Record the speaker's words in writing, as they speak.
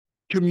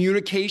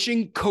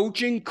Communication,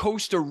 coaching,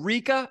 Costa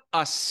Rica,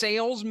 a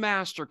sales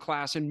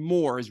masterclass, and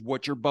more is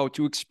what you're about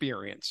to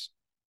experience.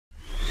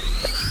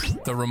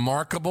 The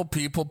Remarkable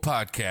People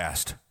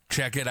Podcast.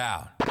 Check it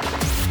out.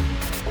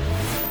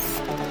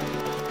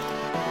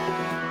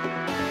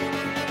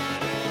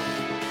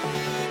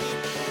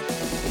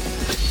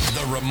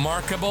 The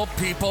Remarkable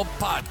People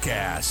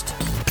Podcast.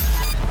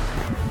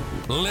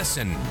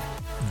 Listen,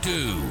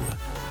 do,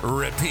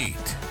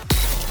 repeat.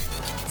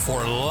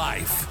 For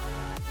life.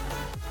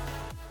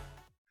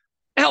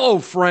 Hello,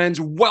 friends.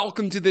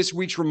 Welcome to this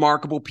week's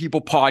Remarkable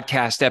People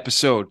Podcast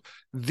episode.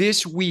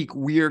 This week,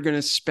 we are going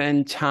to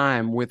spend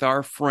time with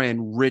our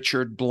friend,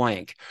 Richard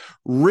Blank.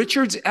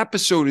 Richard's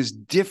episode is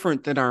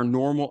different than our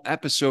normal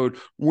episode,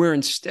 where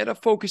instead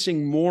of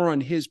focusing more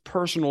on his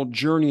personal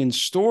journey and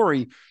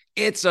story,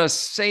 it's a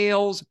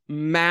sales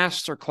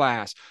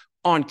masterclass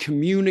on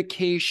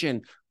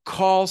communication,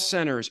 call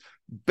centers,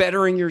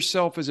 bettering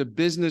yourself as a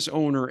business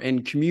owner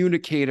and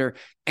communicator,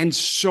 and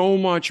so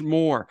much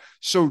more.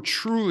 So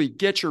truly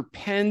get your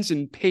pens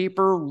and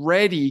paper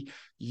ready.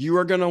 You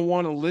are going to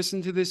want to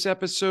listen to this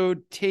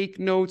episode, take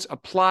notes,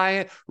 apply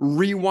it,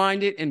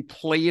 rewind it, and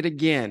play it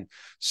again.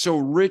 So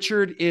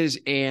Richard is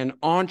an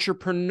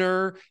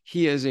entrepreneur.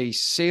 He is a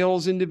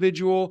sales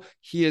individual.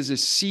 He is a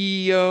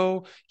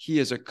CEO. He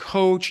is a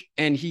coach,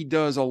 and he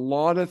does a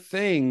lot of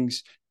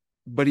things,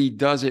 but he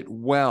does it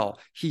well.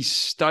 He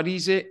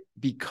studies it,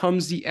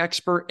 becomes the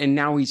expert, and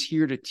now he's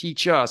here to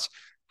teach us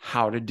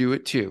how to do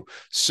it too.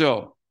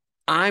 So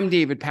I'm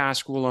David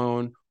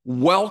Pasqualone.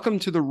 Welcome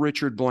to the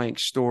Richard Blank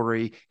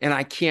story, and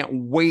I can't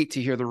wait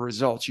to hear the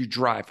results you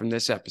drive from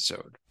this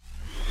episode.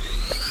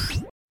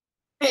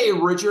 Hey,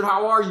 Richard,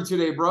 how are you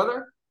today,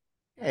 brother?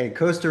 Hey,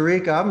 Costa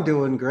Rica, I'm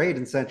doing great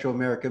in Central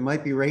America. It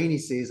might be rainy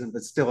season,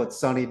 but still it's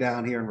sunny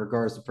down here in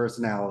regards to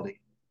personality.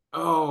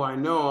 Oh, I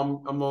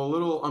know.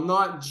 I'm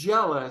not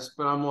jealous,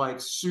 but I'm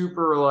like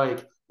super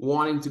like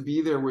wanting to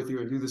be there with you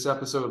and do this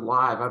episode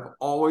live. I've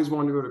always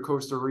wanted to go to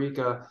Costa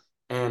Rica,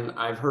 and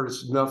I've heard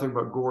it's nothing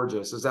but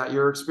gorgeous. Is that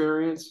your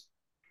experience?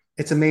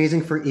 It's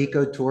amazing for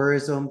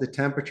ecotourism. The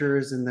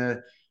temperatures in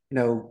the,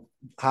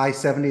 high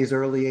 70s,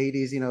 early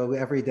 80s,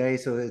 every day.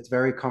 So it's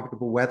very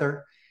comfortable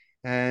weather.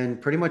 And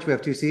pretty much we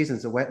have two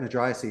seasons, a wet and a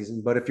dry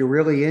season. But if you're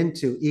really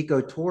into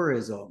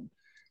ecotourism,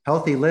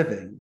 healthy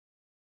living,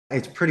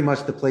 it's pretty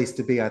much the place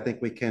to be. I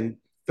think we can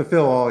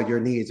fulfill all your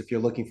needs if you're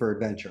looking for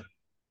adventure.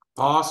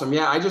 Awesome.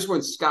 Yeah, I just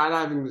went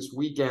skydiving this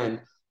weekend,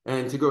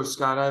 and to go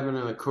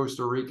skydiving in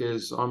Costa Rica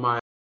is on my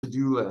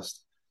to-do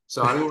list.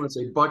 So I don't want to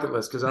say bucket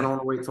list because I don't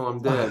want to wait till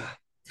I'm dead.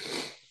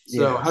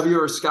 So Have you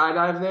ever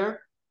skydived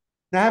there?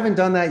 I haven't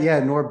done that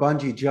yet, nor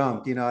bungee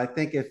jumped. I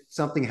think if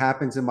something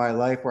happens in my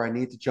life where I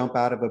need to jump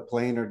out of a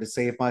plane or to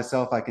save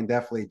myself, I can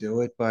definitely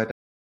do it. But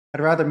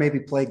I'd rather maybe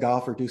play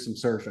golf or do some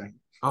surfing.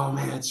 Oh,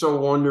 man, it's so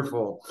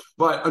wonderful.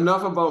 But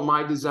enough about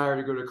my desire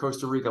to go to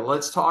Costa Rica.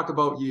 Let's talk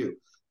about you.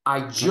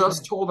 I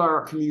just told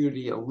our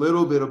community a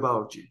little bit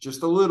about you,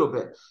 just a little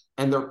bit,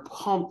 and they're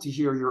pumped to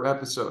hear your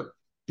episode.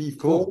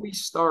 Before we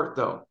start,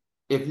 though,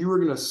 if you were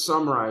going to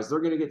summarize, they're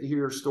going to get to hear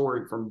your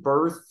story from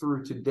birth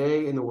through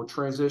today, and then we'll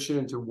transition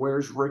into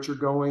where's Richard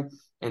going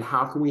and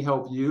how can we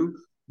help you.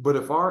 But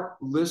if our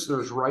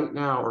listeners right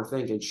now are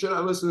thinking, should I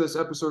listen to this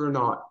episode or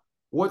not?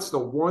 What's the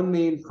one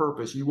main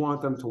purpose you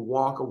want them to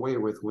walk away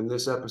with when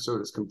this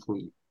episode is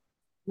complete?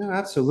 No,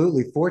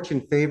 absolutely.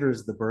 Fortune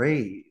favors the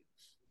brave.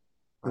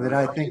 And that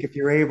I think if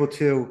you're able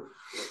to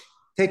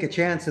take a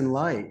chance in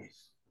life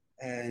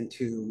and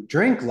to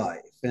drink life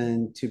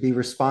and to be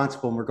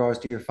responsible in regards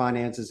to your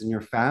finances and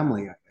your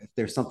family, if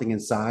there's something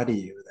inside of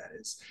you that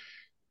is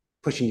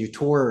pushing you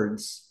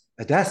towards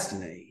a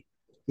destiny,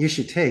 you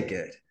should take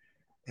it.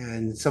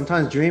 And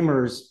sometimes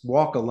dreamers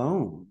walk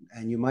alone,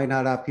 and you might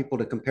not have people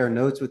to compare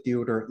notes with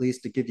you or at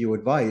least to give you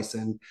advice.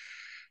 And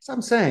so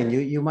I'm saying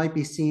you might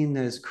be seen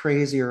as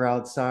crazy or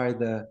outside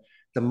the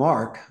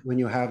mark when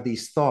you have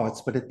these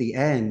thoughts, but at the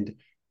end,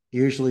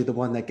 usually the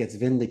one that gets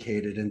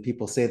vindicated, and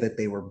people say that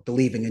they were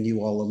believing in you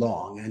all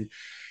along.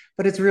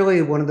 But it's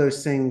really one of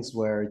those things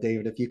where,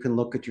 David, if you can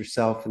look at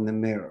yourself in the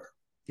mirror,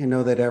 you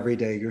know that every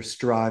day you're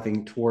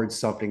striving towards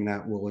something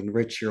that will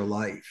enrich your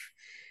life.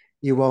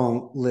 You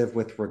won't live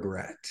with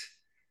regret.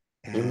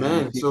 And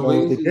Amen.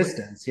 So the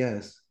distance,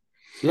 yes.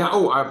 Yeah.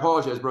 Oh, I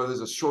apologize, brother.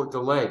 There's a short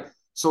delay.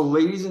 So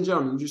ladies and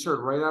gentlemen, you just heard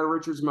right out of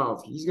Richard's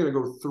mouth. He's going to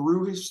go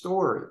through his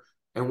story,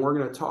 and we're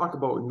going to talk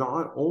about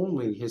not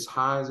only his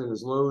highs and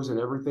his lows and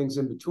everything's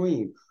in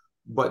between,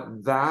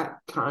 but that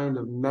kind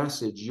of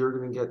message. You're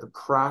going to get the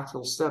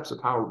practical steps of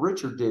how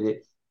Richard did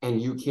it,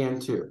 and you can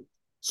too.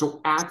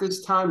 So at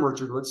this time,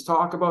 Richard, let's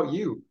talk about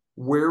you.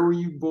 Where were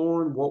you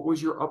born? What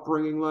was your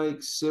upbringing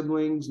like?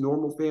 Siblings,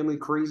 normal family,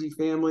 crazy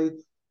family?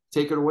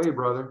 Take it away,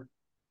 brother.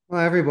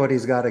 Well,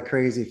 everybody's got a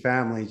crazy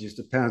family. It just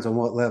depends on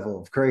what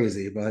level of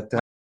crazy. But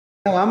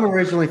I'm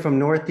originally from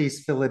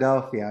Northeast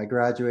Philadelphia. I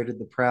graduated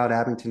the proud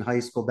Abington High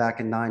School back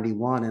in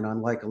 '91. And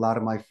unlike a lot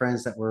of my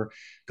friends that were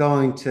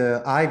going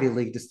to Ivy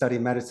League to study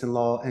medicine,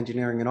 law,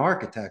 engineering, and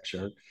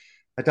architecture,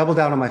 I doubled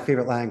down on my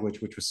favorite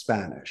language, which was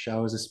Spanish. I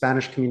was a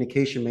Spanish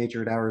communication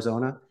major at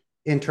Arizona,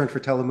 interned for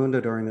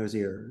Telemundo during those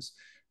years.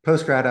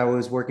 Post grad, I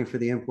was working for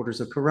the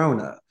importers of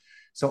Corona.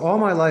 So all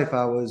my life,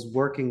 I was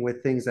working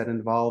with things that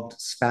involved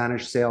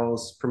Spanish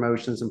sales,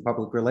 promotions, and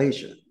public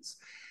relations.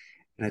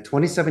 And at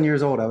 27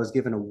 years old, I was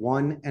given a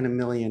 1 in a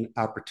million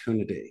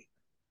opportunity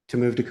to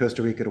move to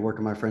Costa Rica to work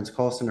in my friend's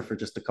call center for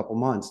just a couple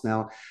months.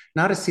 Now,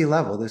 not a C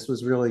level. This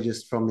was really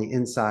just from the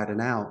inside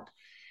and out.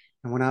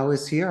 And when I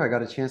was here, I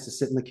got a chance to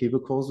sit in the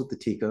cubicles with the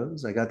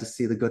Ticos. I got to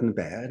see the good and the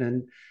bad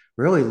and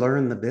really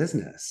learn the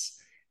business.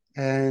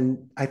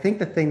 And I think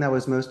the thing that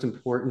was most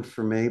important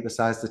for me,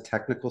 besides the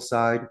technical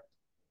side,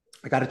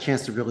 I got a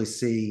chance to really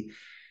see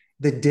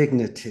the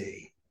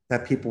dignity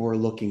that people were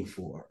looking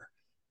for.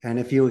 And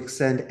if you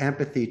extend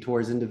empathy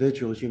towards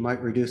individuals, you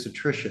might reduce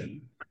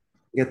attrition,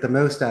 get the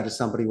most out of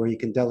somebody where you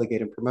can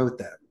delegate and promote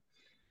them.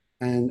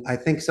 And I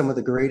think some of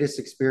the greatest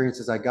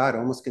experiences I got, I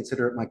almost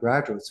consider it my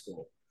graduate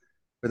school,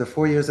 were the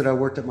 4 years that I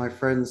worked at my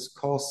friend's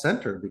call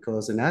center,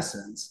 because in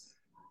essence,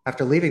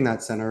 after leaving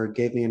that center, it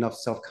gave me enough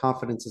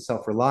self-confidence and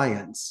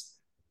self-reliance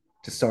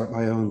to start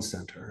my own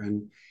center.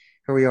 And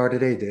here we are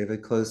today,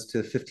 David, close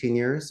to 15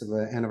 years of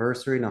an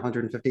anniversary and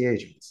 150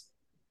 agents.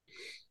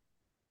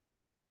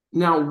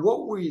 Now,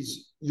 what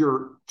was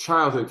your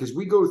childhood? Because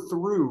we go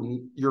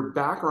through your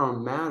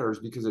background matters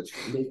because it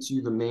makes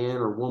you the man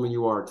or woman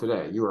you are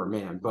today. You are a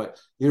man, but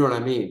you know what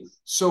I mean?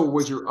 So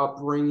was your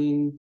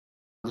upbringing,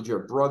 did you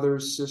have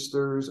brothers,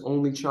 sisters,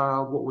 only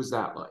child? What was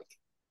that like?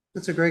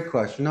 That's a great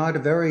question. No, I had a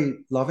very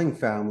loving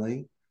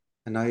family,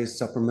 a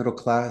nice upper middle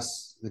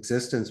class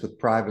existence with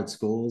private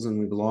schools, and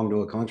we belonged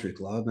to a country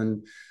club.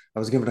 And I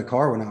was given a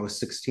car when I was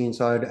 16,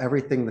 so I had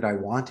everything that I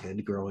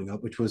wanted growing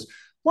up, which was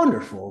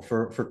wonderful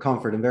for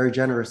comfort and very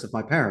generous of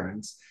my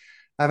parents.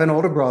 I have an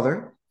older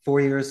brother,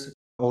 4 years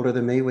older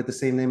than me, with the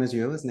same name as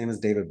you. His name is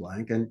David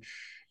Blank, and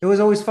it was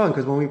always fun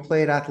because when we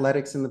played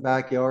athletics in the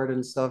backyard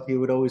and stuff, he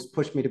would always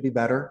push me to be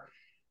better.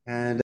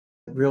 And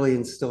really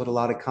instilled a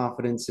lot of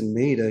confidence in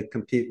me to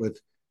compete with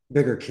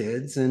bigger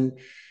kids. And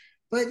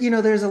but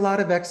there's a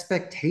lot of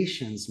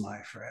expectations, my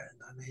friend.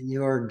 I mean,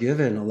 you are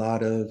given a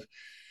lot of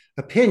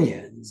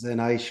opinions, and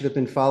I should have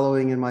been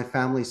following in my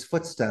family's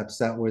footsteps.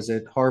 That was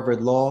at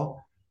Harvard Law,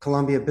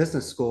 Columbia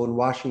Business School, and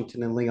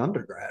Washington and Lee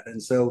undergrad.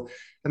 And so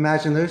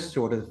imagine those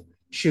sort of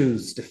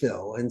shoes to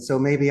fill. And so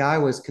maybe I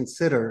was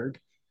considered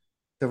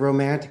the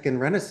romantic and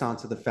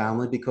renaissance of the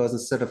family because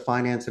instead of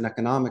finance and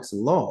economics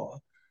and law,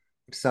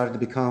 decided to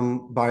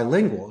become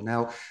bilingual.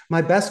 Now,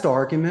 my best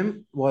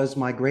argument was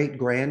my great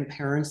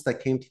grandparents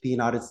that came to the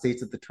United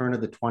States at the turn of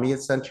the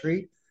 20th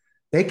century.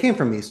 They came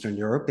from Eastern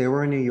Europe. They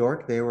were in New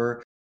York. They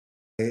were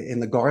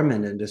in the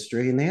garment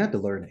industry, and they had to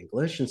learn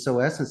English. And so,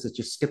 in essence, it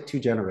just skipped 2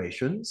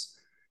 generations.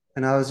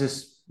 And I was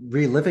just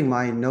reliving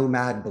my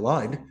nomad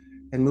blood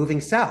and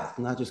moving south,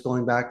 not just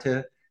going back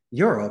to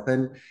Europe.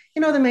 And,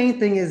 the main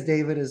thing is,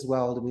 David, as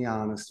well, to be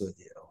honest with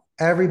you,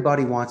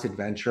 everybody wants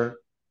adventure.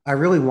 I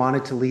really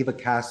wanted to leave a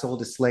castle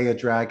to slay a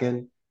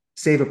dragon,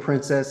 save a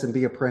princess, and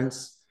be a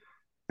prince.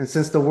 And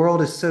since the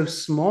world is so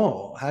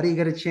small, how do you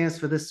get a chance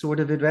for this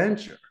sort of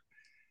adventure?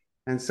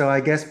 And so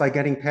I guess by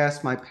getting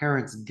past my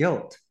parents'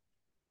 guilt,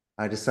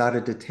 I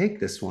decided to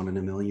take this 1 in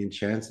a million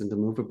chance and to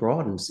move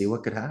abroad and see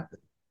what could happen.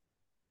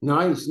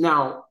 Nice.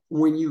 Now,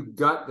 when you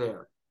got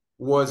there,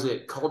 was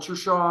it culture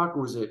shock?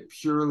 Was it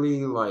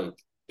purely like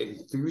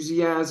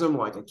enthusiasm?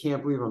 Like, I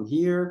can't believe I'm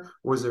here?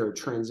 Was there a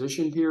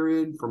transition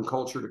period from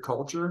culture to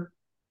culture?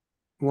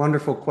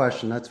 Wonderful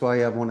question. That's why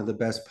you have one of the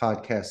best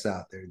podcasts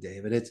out there,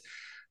 David.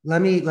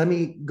 Let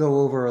me go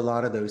over a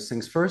lot of those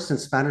things. First,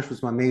 since Spanish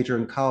was my major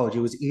in college,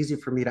 it was easy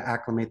for me to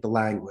acclimate the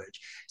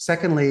language.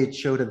 Secondly, it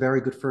showed a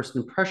very good first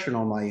impression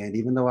on my end.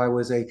 Even though I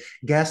was a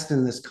guest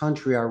in this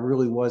country, I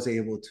really was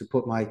able to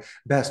put my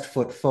best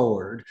foot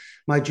forward.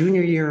 My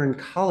junior year in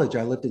college,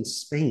 I lived in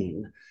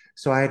Spain.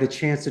 So I had a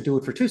chance to do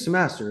it for 2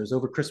 semesters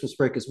over Christmas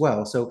break as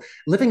well. So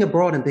living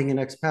abroad and being an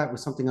expat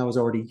was something I was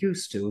already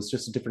used to. It was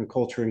just a different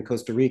culture in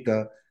Costa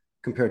Rica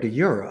compared to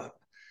Europe.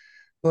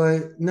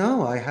 But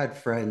no, I had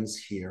friends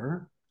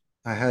here.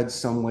 I had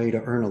some way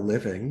to earn a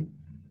living,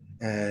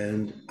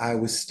 and I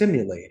was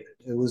stimulated.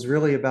 It was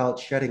really about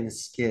shedding the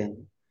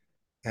skin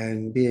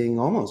and being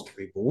almost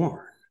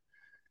reborn.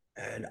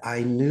 And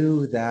I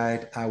knew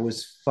that I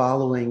was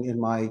following in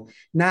my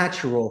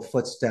natural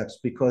footsteps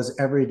because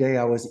every day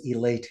I was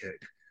elated.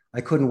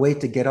 I couldn't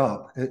wait to get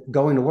up,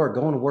 going to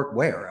work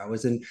where? I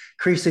was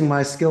increasing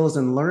my skills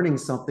and learning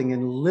something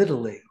and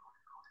literally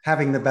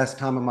having the best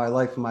time of my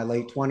life in my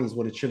late 20s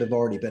when it should have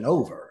already been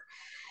over.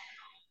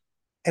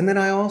 And then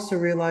I also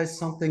realized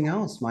something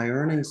else, my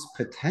earnings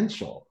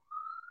potential.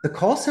 The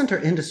call center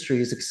industry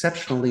is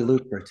exceptionally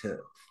lucrative.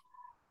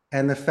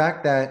 And the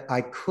fact that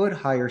I could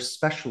hire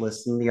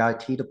specialists in the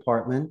IT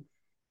department,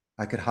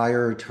 I could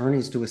hire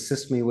attorneys to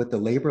assist me with the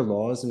labor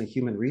laws and a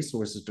human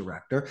resources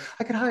director,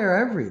 I could hire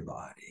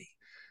everybody.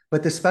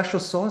 But the special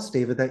sauce,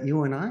 David, that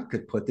you and I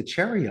could put the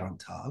cherry on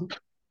top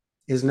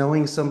is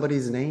knowing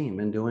somebody's name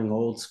and doing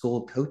old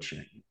school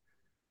coaching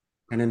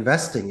and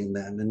investing in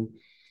them and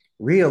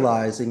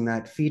realizing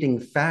that feeding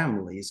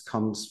families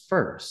comes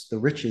first, the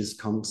riches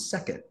come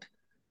second.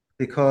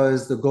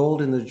 because the gold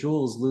and the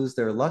jewels lose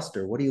their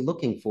luster. What are you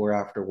looking for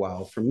after a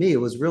while? For me, it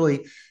was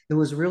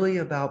really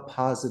about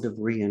positive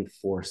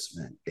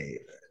reinforcement,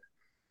 David.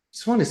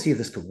 Just want to see if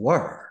this could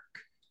work,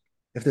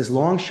 if this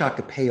long shot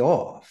could pay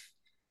off.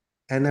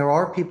 And there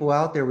are people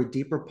out there with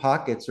deeper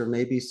pockets or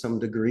maybe some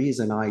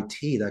degrees in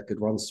IT that could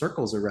run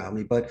circles around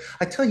me. But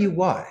I tell you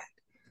what,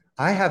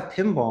 I have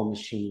pinball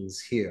machines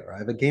here. I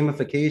have a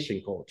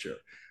gamification culture.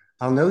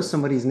 I'll know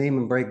somebody's name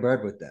and break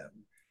bread with them.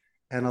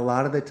 And a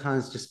lot of the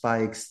times, just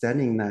by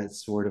extending that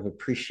sort of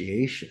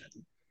appreciation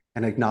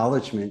and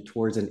acknowledgement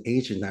towards an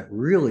agent that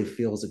really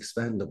feels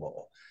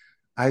expendable,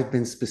 I've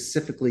been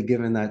specifically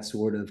given that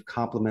sort of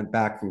compliment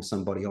back from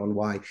somebody on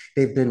why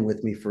they've been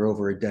with me for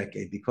over a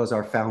decade, because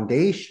our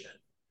foundation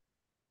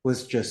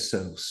was just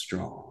so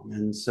strong.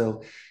 And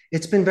so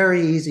it's been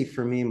very easy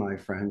for me, my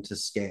friend, to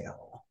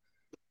scale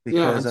Yeah.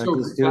 because And I so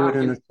just do it back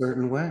in in, a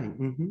certain way.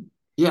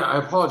 yeah, I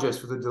apologize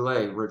for the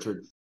delay,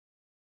 Richard.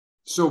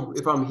 So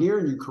if I'm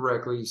hearing you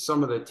correctly,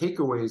 some of the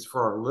takeaways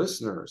for our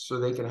listeners so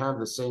they can have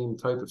the same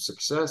type of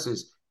success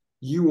is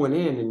you went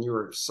in and you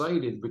were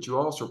excited, but you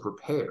also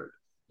prepared.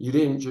 You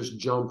didn't just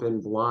jump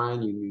in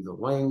blind. You knew the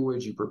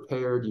language, you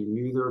prepared, you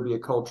knew there would be a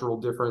cultural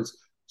difference.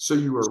 So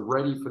you were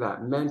ready for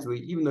that mentally,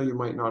 even though you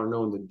might not have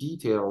known the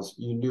details,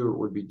 you knew it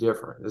would be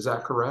different. Is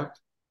that correct?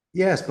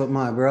 Yes, but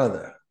my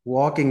brother,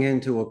 walking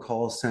into a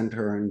call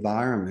center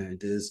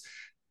environment is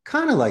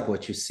kind of like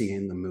what you see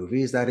in the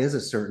movies. That is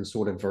a certain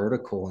sort of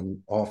vertical and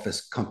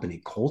office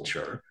company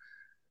culture.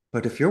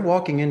 But if you're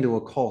walking into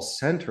a call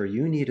center,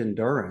 you need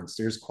endurance.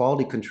 There's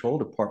quality control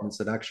departments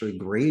that actually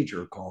grade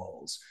your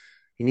calls.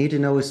 You need to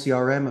know a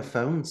CRM, a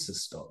phone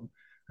system,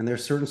 and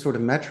there's certain sort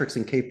of metrics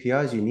and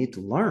KPIs you need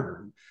to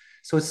learn.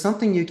 So it's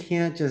something you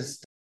can't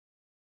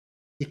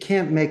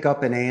make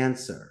up an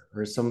answer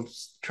or some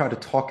try to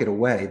talk it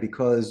away,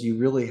 because you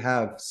really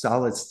have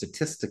solid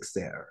statistics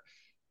there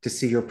to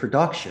see your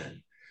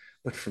production.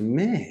 But for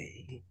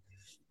me,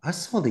 I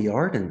saw the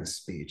art in the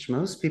speech.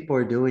 Most people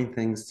are doing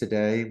things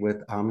today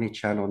with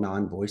omni-channel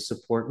non-voice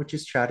support, which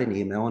is chat and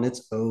email, and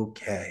it's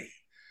okay.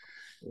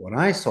 When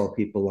I saw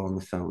people on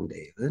the phone,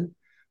 David,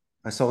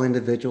 I saw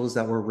individuals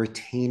that were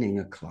retaining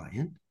a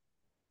client,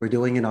 were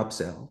doing an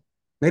upsell,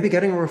 maybe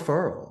getting a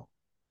referral.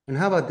 And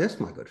how about this,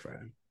 my good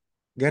friend?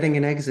 Getting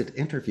an exit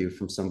interview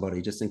from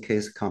somebody just in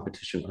case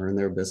competition earned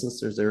their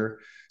business. Is there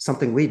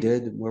something we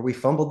did where we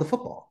fumbled the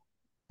football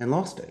and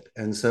lost it?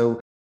 And so,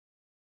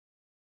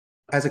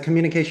 as a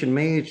communication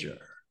major,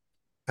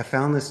 I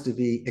found this to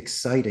be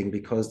exciting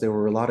because there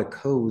were a lot of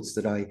codes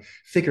that I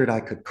figured I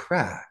could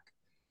crack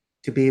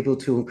to be able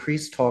to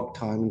increase talk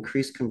time,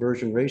 increase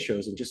conversion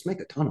ratios, and just make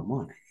a ton of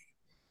money.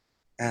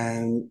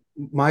 And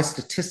my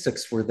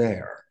statistics were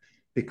there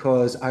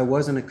because I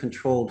was in a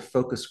controlled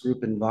focus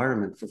group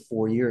environment for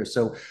 4 years.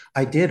 So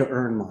I did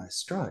earn my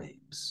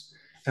stripes.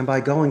 And by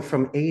going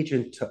from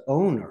agent to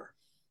owner,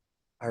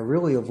 I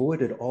really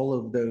avoided all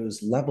of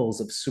those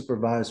levels of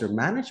supervisor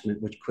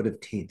management, which could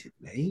have tainted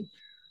me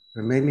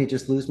or made me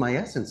just lose my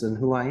essence in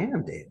who I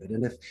am, David.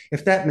 And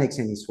if that makes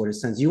any sort of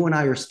sense, you and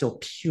I are still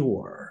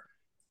pure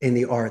in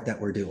the art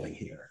that we're doing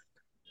here.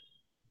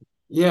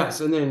 Yes,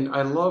 and then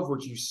I love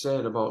what you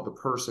said about the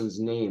person's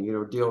name. You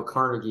know, Dale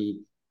Carnegie,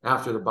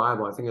 after the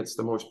Bible, I think it's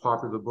the most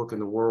popular book in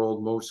the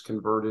world, most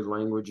converted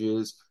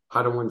languages,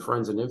 How to Win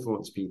Friends and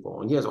Influence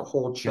People. And he has a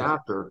whole Yeah.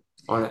 chapter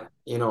on it.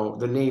 You know,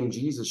 the name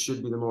Jesus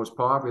should be the most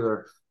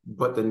popular,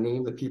 but the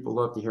name that people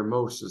love to hear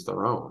most is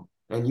their own.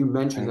 And you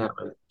mentioned Right.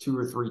 that like two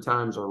or three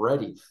times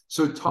already.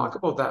 So talk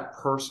about that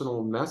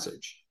personal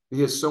message,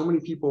 because so many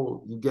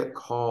people, you get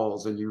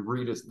calls and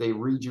they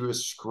read you a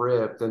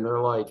script and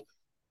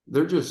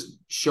they're just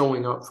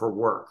showing up for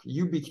work.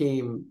 You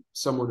became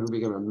someone who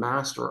became a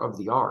master of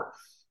the art.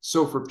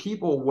 So for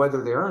people,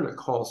 whether they're in a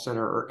call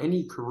center or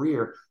any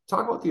career,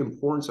 talk about the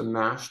importance of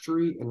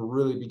mastery and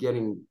really be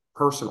getting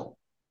personal.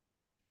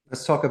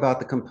 Let's talk about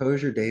the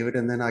composure, David,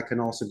 and then I can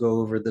also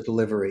go over the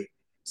delivery.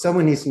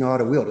 Someone needs to know how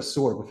to wield a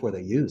sword before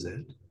they use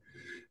it.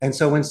 And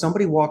so when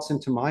somebody walks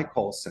into my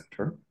call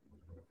center,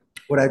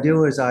 what I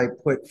do is I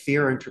put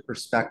fear into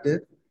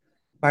perspective.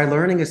 By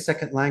learning a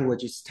second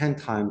language, it's 10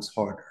 times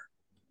harder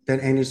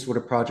than any sort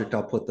of project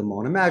I'll put them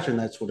on. Imagine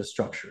that sort of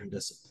structure and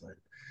discipline.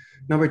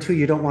 Number two,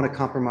 you don't want to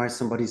compromise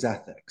somebody's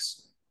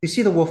ethics. You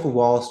see the Wolf of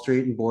Wall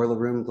Street and Boiler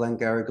Room, Glenn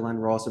Gary, Glenn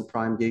Ross, and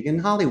Prime Gig, and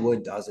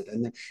Hollywood does it.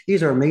 And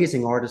these are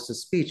amazing artists of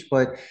speech.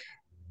 But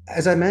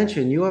as I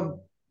mentioned, you have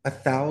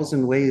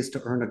 1,000 ways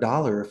to earn a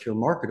dollar if you're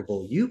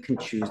marketable. You can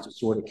choose the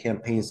sort of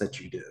campaigns that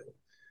you do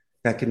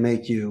that can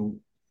make you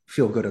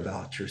feel good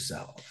about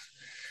yourself.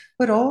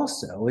 But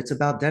also, it's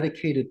about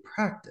dedicated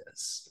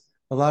practice.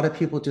 A lot of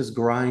people just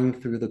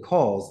grind through the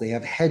calls. They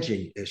have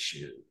hedging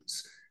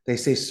issues. They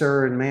say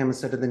sir and ma'am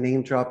instead of the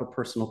name drop of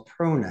personal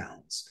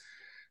pronouns.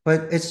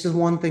 But it's just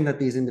one thing that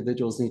these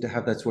individuals need to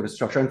have that sort of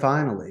structure. And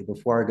finally,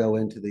 before I go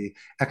into the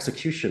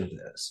execution of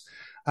this,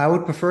 I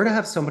would prefer to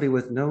have somebody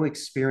with no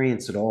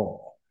experience at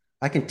all.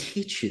 I can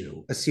teach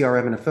you a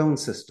CRM and a phone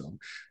system,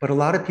 but a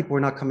lot of people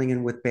are not coming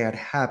in with bad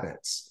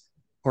habits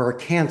or a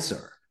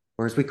cancer,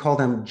 or as we call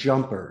them,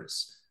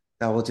 jumpers.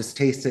 that will just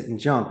taste it and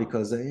jump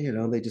because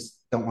they just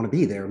don't want to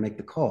be there and make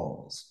the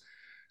calls.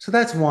 So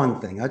that's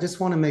one thing. I just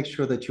want to make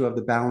sure that you have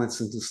the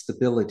balance and the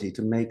stability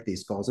to make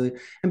these calls and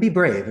be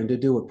brave and to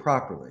do it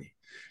properly.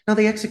 Now,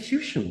 the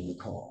execution of the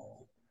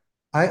call.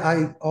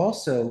 I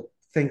also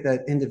think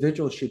that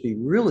individuals should be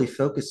really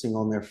focusing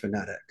on their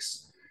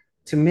phonetics.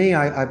 To me,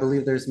 I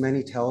believe there's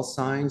many tell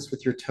signs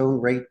with your tone,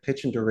 rate,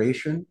 pitch, and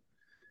duration.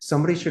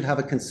 Somebody should have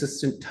a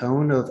consistent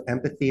tone of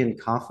empathy and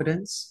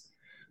confidence.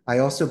 I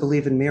also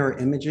believe in mirror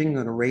imaging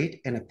on a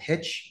rate and a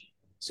pitch,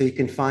 so you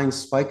can find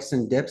spikes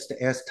and dips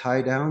to ask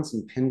tie downs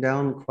and pin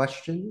down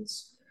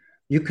questions.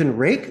 You can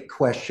rake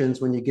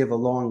questions when you give a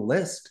long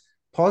list,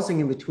 pausing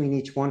in between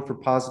each one for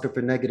positive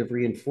or negative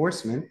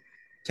reinforcement,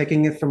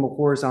 taking it from a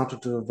horizontal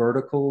to a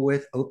vertical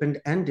with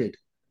open-ended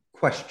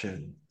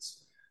questions.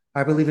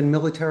 I believe in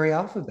military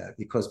alphabet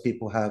because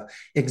people have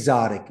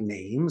exotic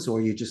names or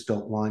you just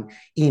don't want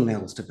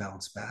emails to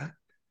bounce back.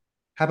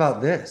 How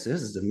about this?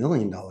 This is a $1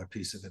 million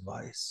piece of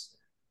advice.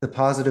 The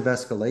positive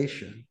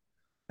escalation.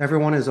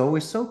 Everyone is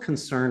always so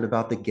concerned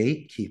about the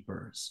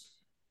gatekeepers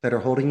that are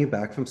holding you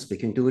back from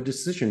speaking to a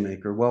decision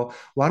maker. Well,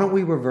 why don't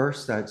we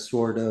reverse that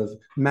sort of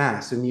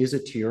mass and use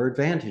it to your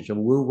advantage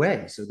and Wu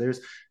Wei so there's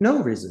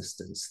no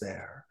resistance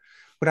there?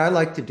 What I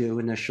like to do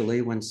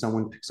initially when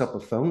someone picks up a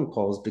phone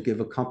call is to give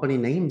a company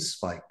name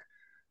spike.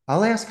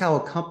 I'll ask how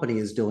a company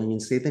is doing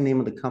and say the name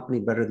of the company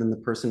better than the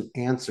person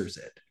answers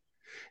it.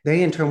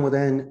 They in turn will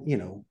then,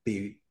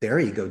 their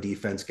ego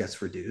defense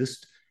gets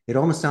reduced. It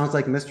almost sounds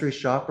like mystery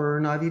shopper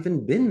and I've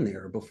even been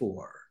there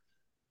before.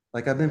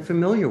 Like I've been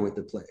familiar with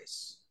the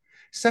place.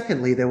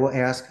 Secondly, they will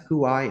ask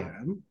who I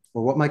am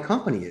or what my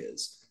company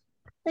is.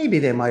 Maybe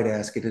they might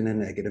ask it in a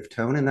negative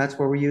tone, and that's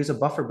where we use a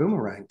buffer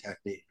boomerang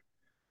technique.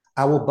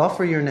 I will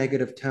buffer your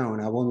negative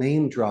tone. I will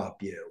name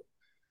drop you.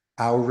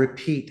 I'll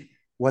repeat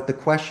what the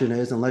question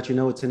is and let you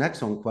know it's an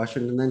excellent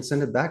question and then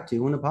send it back to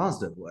you in a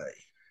positive way.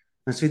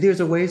 And so these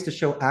are ways to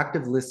show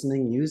active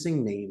listening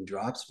using name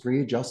drops,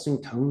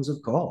 readjusting tones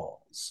of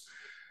calls.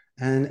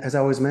 And as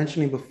I was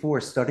mentioning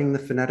before, studying the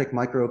phonetic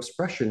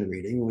microexpression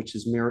reading, which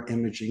is mirror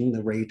imaging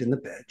the rate and the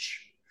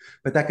pitch,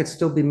 but that could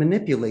still be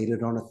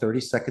manipulated on a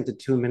 30-second to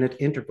 2-minute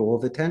interval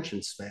of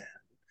attention span.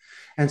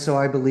 And so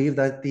I believe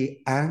that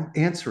the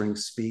answering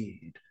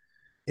speed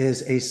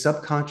is a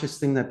subconscious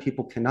thing that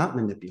people cannot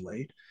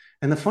manipulate.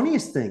 And the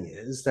funniest thing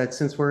is that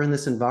since we're in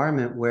this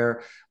environment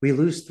where we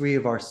lose 3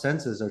 of our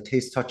senses, our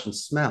taste, touch, and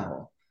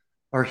smell,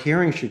 our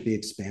hearing should be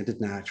expanded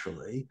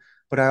naturally.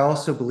 But I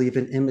also believe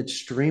in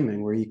image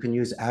streaming where you can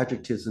use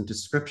adjectives and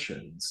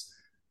descriptions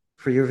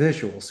for your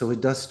visual. So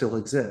it does still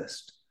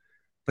exist.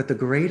 But the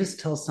greatest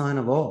tell sign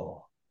of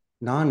all,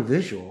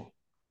 non-visual,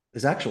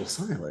 is actual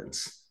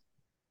silence.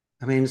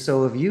 I mean,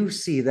 so if you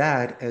see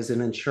that as an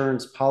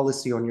insurance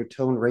policy on your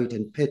tone, rate,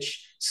 and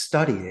pitch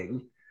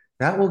studying,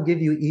 that will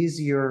give you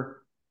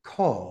easier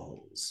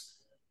calls.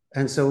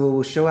 And so it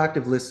will show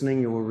active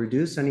listening. You will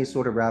reduce any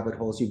sort of rabbit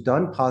holes. You've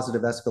done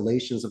positive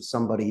escalations of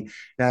somebody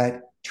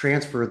that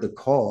transferred the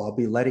call. I'll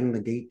be letting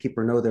the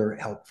gatekeeper know they're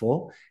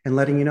helpful and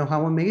letting you know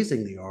how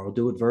amazing they are. I'll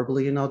do it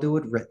verbally and I'll do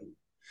it written.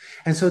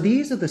 And so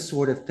these are the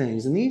sort of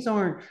things, and these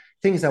aren't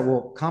things that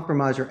will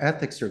compromise your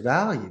ethics or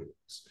values,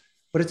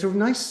 but it's a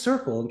nice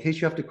circle in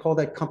case you have to call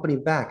that company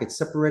back. It's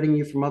separating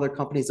you from other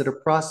companies that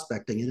are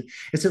prospecting. And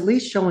it's at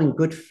least showing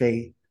good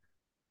faith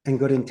and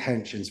good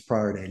intentions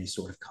prior to any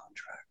sort of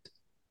contract.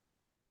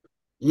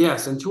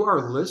 Yes. And to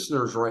our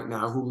listeners right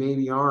now who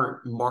maybe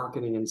aren't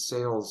marketing and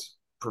sales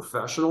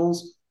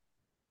professionals,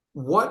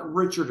 what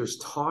Richard is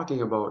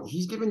talking about,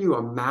 he's giving you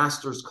a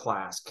master's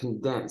class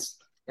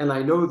condensed. And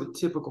I know the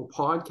typical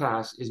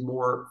podcast is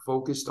more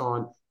focused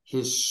on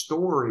his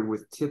story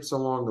with tips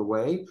along the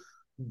way.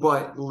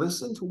 But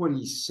listen to what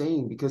he's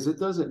saying, because it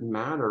doesn't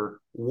matter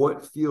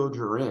what field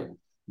you're in.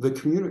 The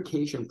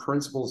communication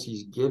principles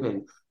he's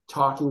giving,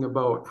 talking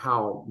about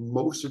how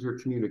most of your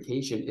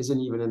communication isn't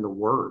even in the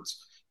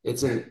words.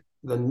 It's in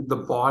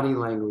the body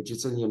language.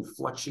 It's in the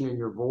inflection in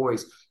your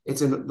voice.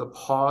 It's in the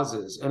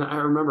pauses. And I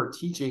remember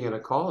teaching at a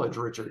college,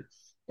 Richard,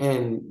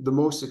 and the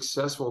most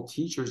successful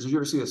teachers, did you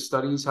ever see the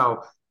studies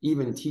how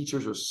even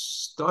teachers with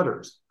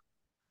stutters,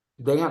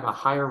 they have a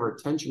higher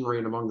retention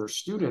rate among their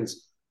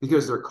students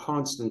because they're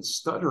constant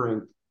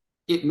stuttering.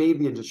 It may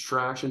be a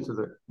distraction to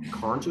the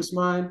conscious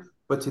mind,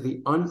 but to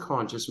the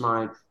unconscious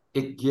mind,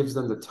 it gives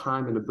them the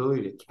time and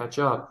ability to catch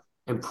up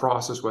and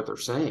process what they're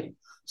saying.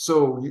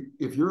 So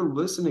if you're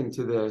listening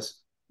to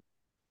this,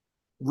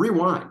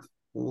 rewind,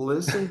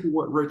 listen to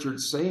what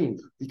Richard's saying,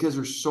 because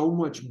there's so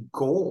much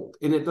gold.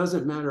 And it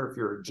doesn't matter if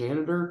you're a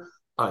janitor,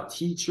 a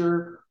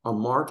teacher, a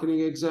marketing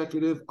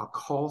executive, a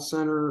call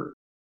center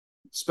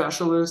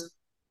specialist,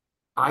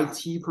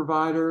 IT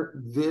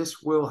provider,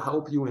 this will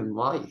help you in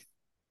life.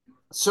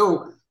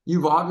 So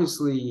you've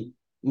obviously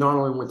not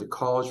only went to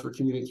college for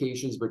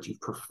communications, but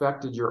you've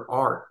perfected your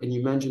art. And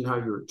you mentioned how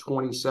you were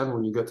 27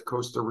 when you got to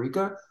Costa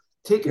Rica.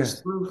 Take us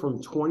through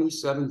from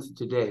 27 to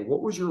today.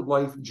 What was your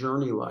life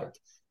journey like?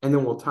 And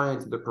then we'll tie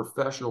into the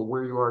professional,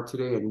 where you are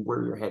today and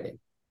where you're heading.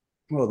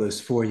 Well,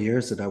 those 4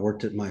 years that I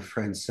worked at my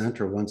friend's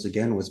center, once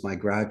again, was my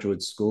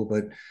graduate school,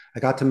 but I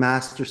got to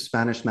master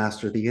Spanish,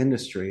 master the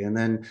industry. And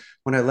then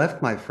when I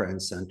left my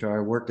friend's center,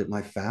 I worked at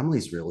my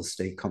family's real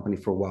estate company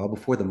for a while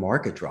before the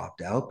market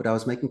dropped out. But I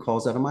was making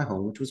calls out of my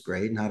home, which was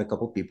great, and had a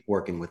couple of people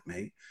working with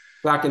me.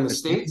 Back in the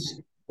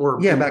States or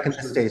Yeah, in back in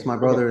the States. My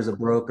okay. brother is a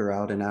broker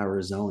out in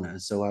Arizona.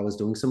 So I was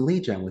doing some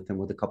lead gen with him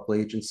with a couple of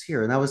agents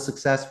here. And that was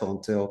successful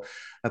until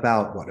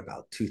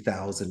about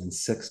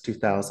 2006,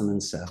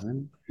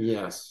 2007.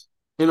 Yes.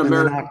 In And then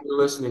America, I if you're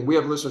listening, we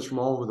have listeners from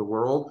all over the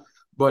world.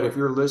 But if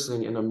you're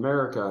listening in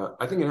America,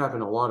 I think it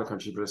happened in a lot of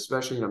countries, but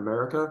especially in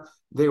America,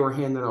 they were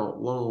handing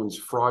out loans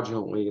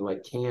fraudulently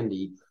like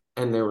candy.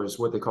 And there was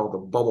what they call the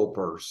bubble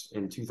burst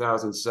in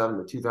 2007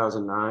 to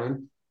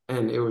 2009.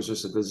 And it was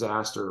just a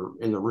disaster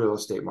in the real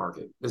estate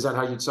market. Is that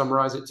how you'd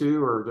summarize it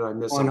too? Or did I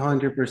miss something?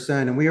 100%.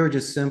 And we were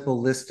just simple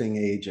listing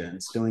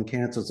agents doing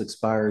cancels,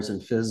 expires,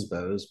 and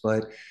FISBOs.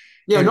 But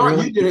Yeah, it not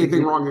really, you did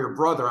anything wrong to your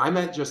brother. I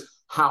meant just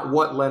how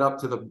what led up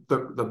to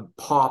the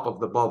pop of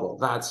the bubble.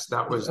 That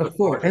was the of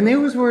course. And fraudulent.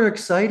 those were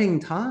exciting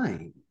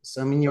times.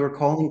 I mean, you were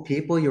calling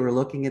people, you were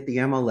looking at the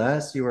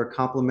MLS, you were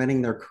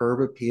complimenting their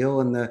curb appeal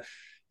and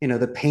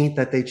the paint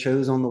that they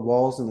chose on the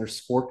walls in their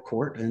sport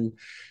court. And,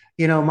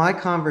 my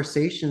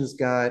conversations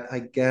got, I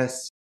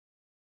guess,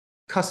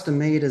 custom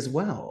made as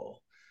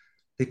well,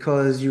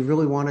 because you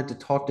really wanted to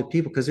talk to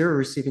people because they were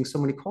receiving so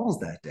many calls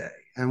that day.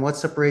 And what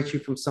separates you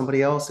from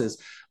somebody else is,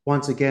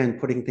 once again,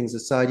 putting things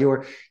aside. You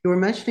were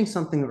mentioning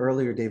something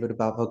earlier, David,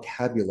 about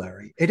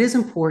vocabulary. It is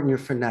important, your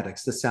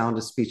phonetics, the sound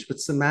of speech, but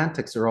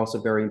semantics are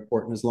also very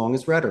important as long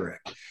as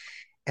rhetoric.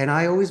 And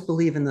I always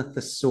believe in the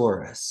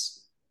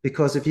thesaurus,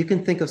 because if you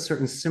can think of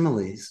certain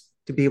similes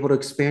to be able to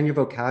expand your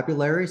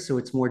vocabulary so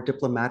it's more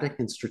diplomatic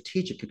and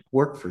strategic, it could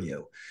work for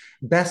you.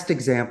 Best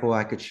example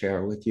I could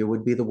share with you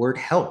would be the word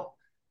help.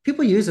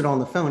 People use it on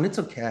the phone, it's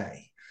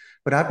okay.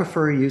 But I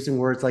prefer using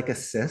words like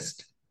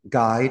assist,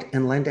 guide,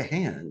 and lend a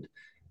hand.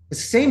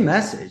 It's the same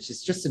message,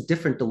 it's just a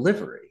different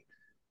delivery.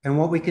 And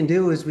what we can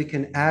do is we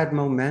can add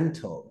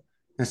memento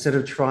instead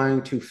of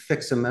trying to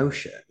fix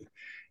emotion.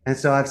 And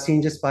so I've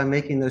seen, just by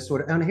making those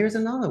sort of, and here's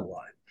another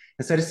one.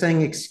 Instead of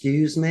saying,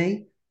 excuse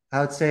me, I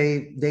would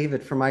say,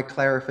 David, for my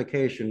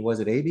clarification, was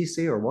it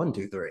ABC or one,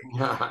 two, three?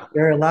 Yeah.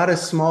 There are a lot of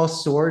small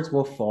swords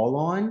we'll fall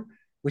on,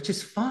 which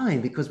is fine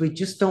because we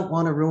just don't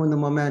want to ruin the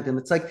momentum.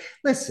 It's like,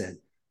 listen,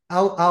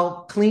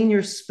 I'll clean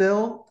your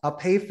spill, I'll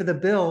pay for the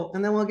bill,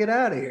 and then we'll get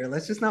out of here.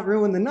 Let's just not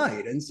ruin the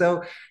night. And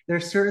so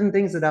there's certain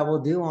things that I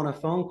will do on a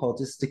phone call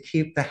just to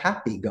keep the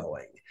happy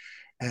going.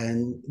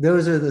 And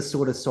those are the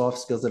sort of soft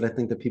skills that I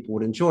think that people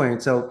would enjoy.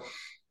 And so,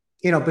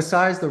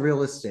 besides the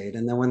real estate,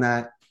 and then when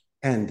that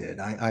ended,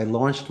 I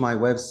launched my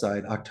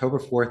website October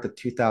 4th of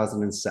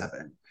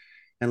 2007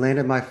 and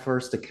landed my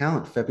first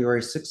account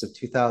February 6th of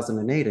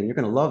 2008. And you're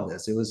going to love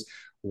this. It was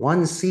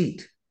one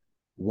seat,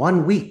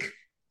 1 week.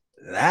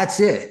 That's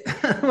it.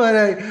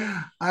 But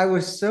I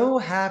was so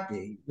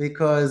happy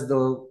because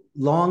the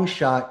long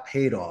shot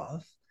paid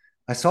off.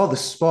 I saw the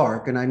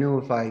spark, and I knew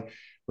if I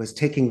was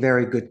taking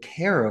very good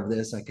care of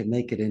this, I could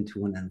make it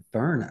into an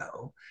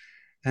inferno.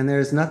 And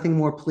there's nothing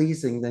more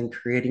pleasing than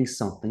creating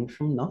something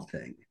from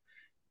nothing.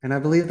 And I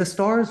believe the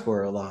stars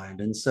were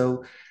aligned. And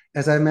so,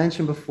 as I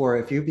mentioned before,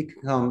 if you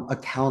become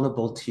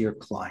accountable to your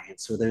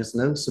clients, so there's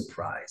no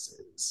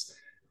surprises,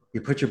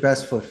 you put your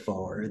best foot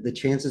forward, the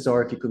chances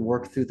are, if you can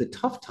work through the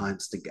tough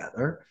times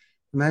together,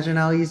 imagine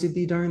how easy it'd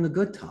be during the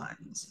good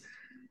times.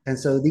 And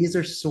so these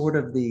are sort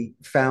of the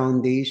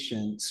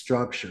foundation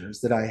structures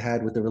that I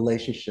had with the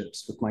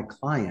relationships with my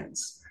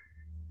clients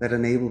that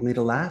enabled me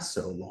to last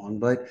so long.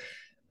 But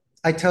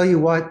I tell you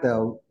what,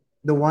 though,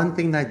 the one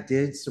thing that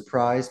did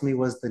surprise me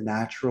was the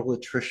natural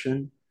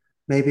attrition.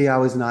 Maybe I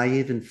was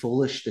naive and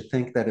foolish to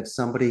think that if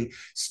somebody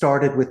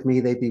started with me,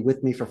 they'd be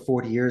with me for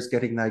 40 years,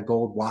 getting that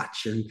gold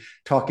watch and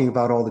talking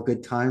about all the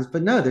good times.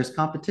 But no, there's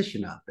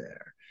competition out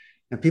there.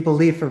 And people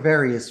leave for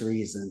various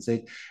reasons.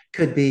 It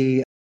could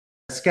be a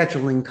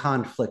scheduling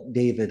conflict,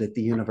 David, at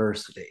the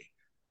university.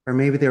 Or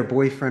maybe their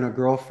boyfriend or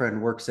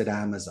girlfriend works at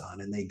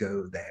Amazon and they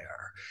go there.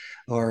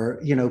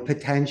 Or,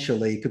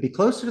 potentially it could be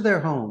closer to their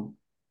home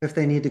if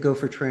they need to go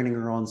for training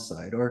or on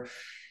site. Or,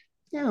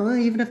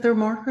 even if they're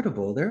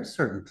marketable, there are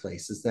certain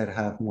places that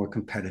have more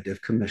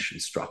competitive commission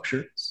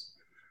structures,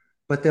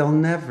 but they'll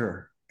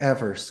never,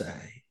 ever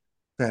say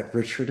that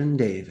Richard and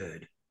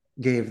David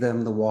gave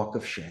them the walk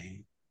of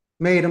shame,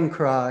 made them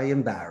cry,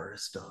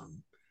 embarrassed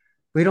them.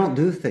 We don't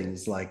do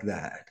things like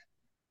that.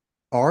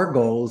 Our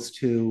goal is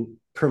to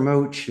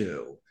promote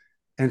you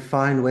and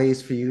find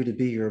ways for you to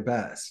be your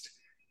best.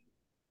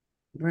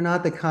 We're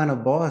not the kind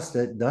of boss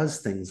that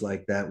does things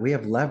like that. We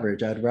have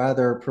leverage. I'd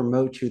rather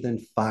promote you than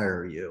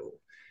fire you.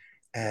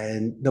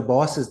 And the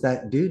bosses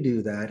that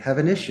do that have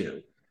an issue.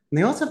 And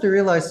they also have to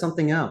realize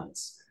something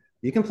else.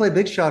 You can play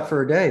big shot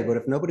for a day, but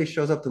if nobody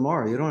shows up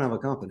tomorrow, you don't have a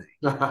company.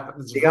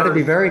 It's You got to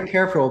be very very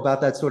careful about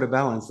that sort of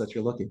balance that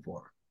you're looking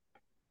for.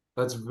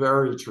 that's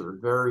very true.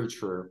 Very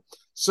true.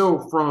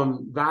 So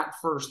from that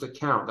first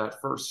account,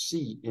 that first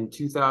seat in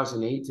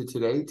 2008 to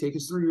today, take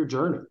us through your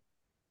journey.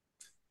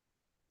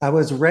 I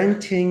was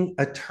renting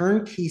a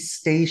turnkey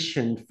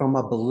station from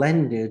a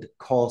blended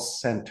call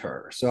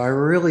center. So I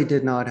really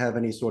did not have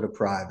any sort of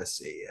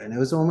privacy. And it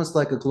was almost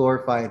like a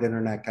glorified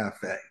internet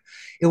cafe.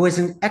 It was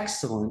an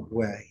excellent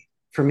way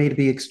for me to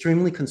be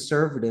extremely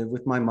conservative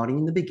with my money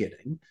in the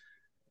beginning,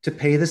 to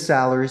pay the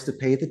salaries, to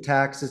pay the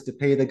taxes, to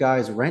pay the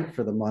guy's rent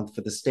for the month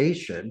for the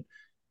station,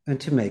 and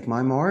to make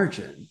my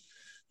margin.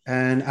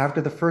 And after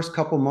the first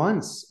couple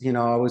months,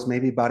 I was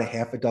maybe about a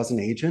half a dozen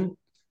agent.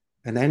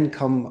 And then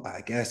come,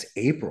 I guess,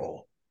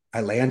 April, I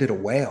landed a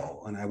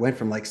whale and I went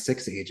from like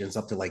 6 agents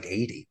up to like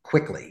 80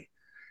 quickly.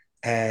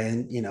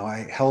 And,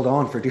 I held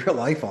on for dear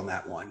life on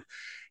that one.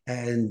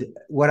 And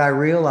what I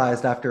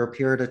realized after a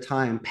period of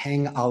time,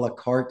 paying a la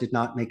carte did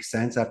not make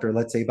sense after,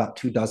 let's say, about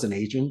 2 dozen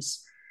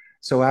agents.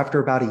 So after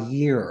about a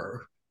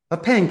year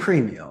of paying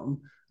premium,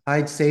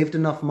 I'd saved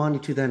enough money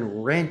to then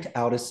rent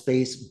out a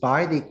space,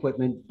 buy the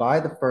equipment, buy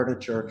the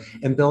furniture,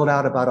 and build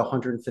out about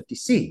 150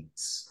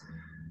 seats.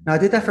 Now, I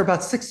did that for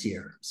about 6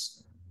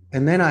 years.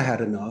 And then I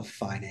had enough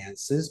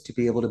finances to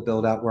be able to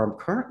build out where I'm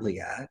currently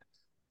at,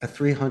 a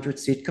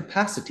 300-seat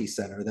capacity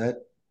center that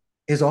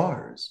is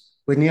ours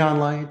with neon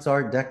lights,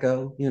 Art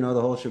Deco,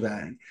 the whole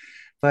shebang.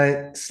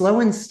 But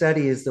slow and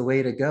steady is the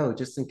way to go,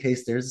 just in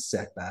case there's a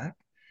setback.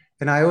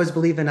 And I always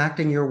believe in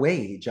acting your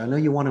wage. I know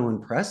you want to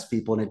impress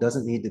people and it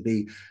doesn't need to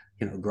be,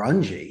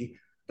 grungy.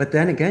 But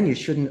then again, you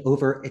shouldn't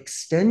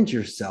overextend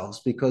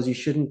yourselves because you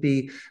shouldn't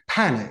be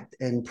panicked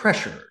and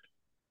pressured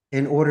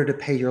in order to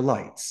pay your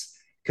lights,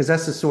 because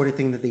that's the sort of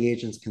thing that the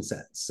agents can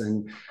sense.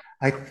 And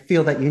I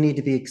feel that you need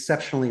to be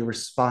exceptionally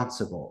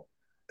responsible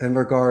in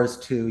regards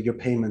to your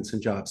payments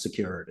and job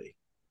security.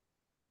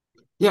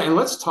 Yeah, and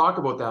let's talk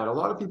about that. A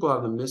lot of people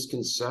have the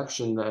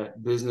misconception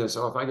that business,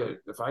 oh,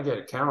 if I get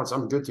accounts,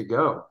 I'm good to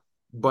go.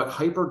 But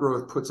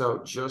hypergrowth puts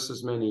out just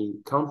as many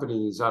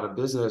companies out of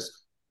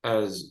business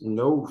as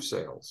no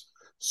sales.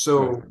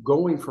 So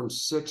going from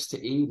 6 to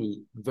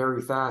 80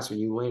 very fast when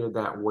you landed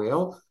that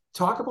whale,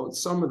 talk about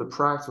some of the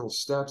practical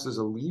steps as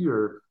a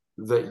leader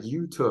that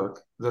you took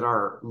that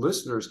our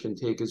listeners can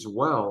take as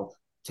well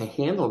to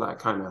handle that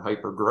kind of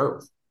hyper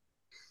growth.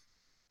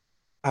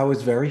 I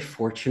was very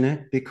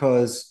fortunate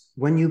because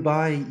when you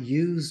buy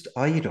used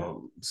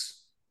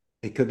items,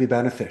 it could be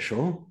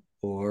beneficial,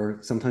 or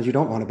sometimes you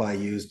don't want to buy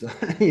used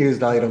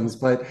used items.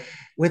 But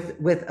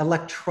with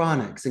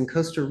electronics in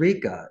Costa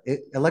Rica,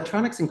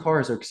 electronics in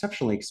cars are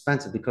exceptionally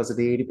expensive because of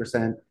the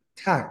 80%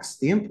 tax,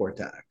 the import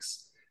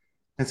tax.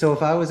 And so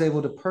if I was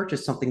able to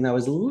purchase something that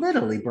was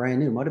literally brand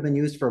new, might have been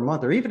used for a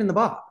month or even in the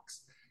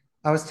box,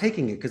 I was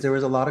taking it because there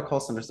was a lot of call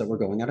centers that were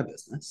going out of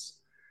business.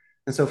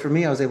 And so for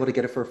me, I was able to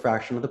get it for a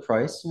fraction of the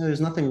price. There's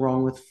nothing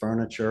wrong with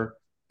furniture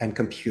and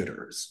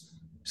computers.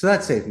 So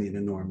that saved me an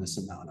enormous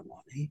amount of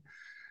money.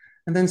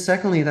 And then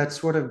secondly, that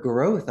sort of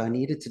growth, I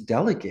needed to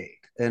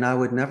delegate. And I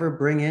would never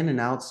bring in an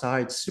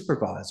outside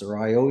supervisor.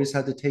 I always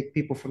had to take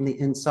people from the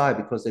inside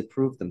because they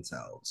proved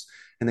themselves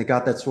and they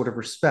got that sort of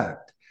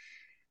respect.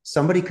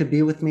 Somebody could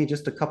be with me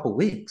just a couple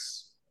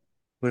weeks,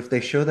 but if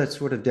they show that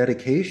sort of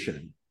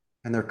dedication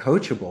and they're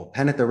coachable,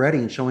 pen at the ready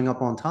and showing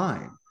up on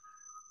time,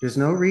 there's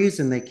no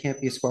reason they can't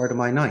be a sparrow to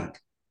my night.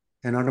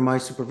 And under my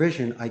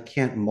supervision, I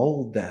can't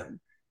mold them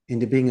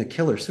into being a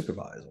killer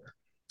supervisor,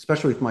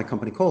 especially with my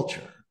company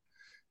culture.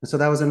 And so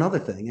that was another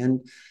thing.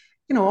 And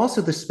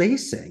also the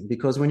spacing,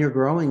 because when you're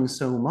growing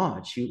so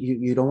much,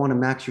 you don't want to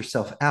max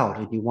yourself out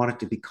and you want it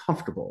to be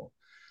comfortable.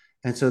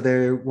 And so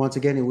there, once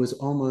again, it was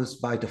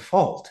almost by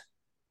default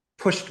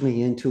pushed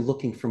me into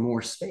looking for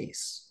more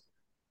space,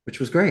 which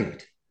was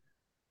great.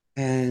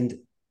 And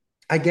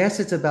I guess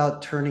it's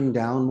about turning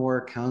down more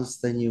accounts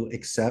than you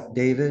accept,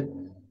 David,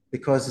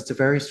 because it's a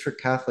very strict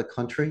Catholic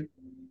country.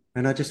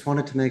 And I just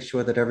wanted to make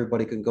sure that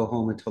everybody can go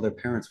home and tell their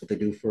parents what they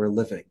do for a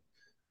living.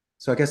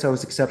 So I guess I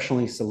was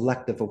exceptionally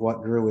selective of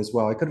what grew as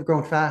well. I could have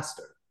grown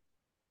faster,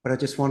 but I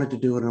just wanted to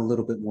do it in a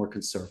little bit more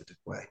conservative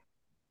way.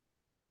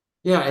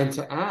 Yeah, and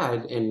to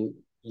add, and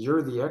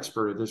you're the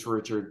expert at this,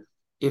 Richard,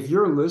 if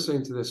you're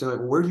listening to this and like,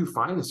 where do you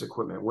find this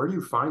equipment? Where do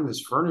you find this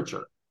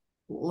furniture?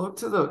 Look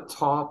to the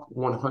top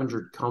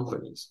 100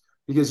 companies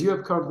because you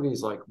have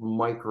companies like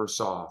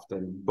Microsoft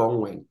and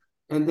Boeing,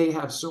 and they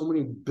have so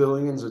many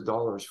billions of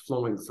dollars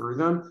flowing through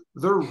them.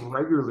 They're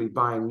regularly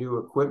buying new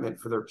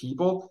equipment for their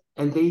people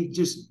and they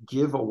just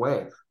give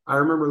away. I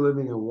remember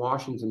living in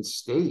Washington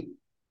State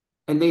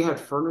and they had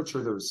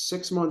furniture that was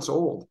 6 months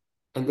old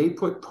and they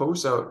put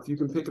posts out. If you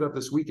can pick it up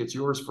this week, it's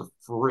yours for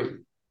free.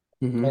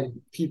 Mm-hmm.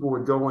 And people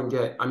would go and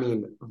get,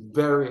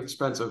 very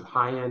expensive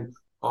high-end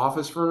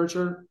office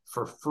furniture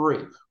for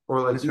free.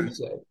 Or like That's you right.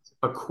 said,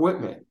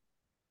 equipment,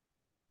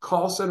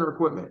 call center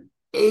equipment,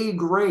 A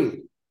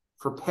grade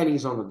for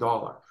pennies on the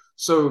dollar.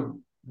 So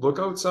look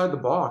outside the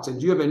box.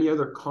 And do you have any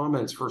other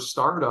comments for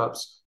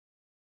startups,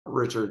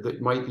 Richard,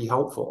 that might be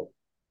helpful?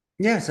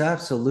 Yes,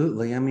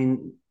 absolutely.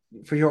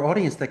 For your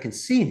audience that can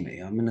see me,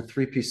 I'm in a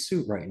three-piece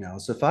suit right now.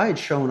 So if I had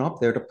shown up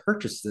there to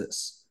purchase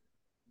this,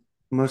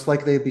 most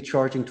likely they'd be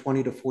charging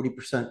 20 to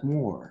 40%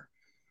 more.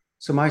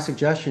 So my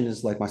suggestion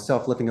is like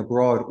myself living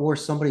abroad or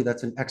somebody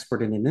that's an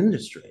expert in an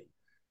industry,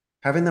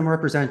 having them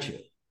represent you.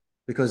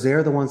 because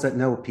they're the ones that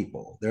know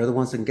people. They're the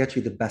ones that can get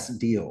you the best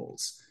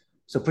deals.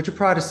 So put your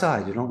pride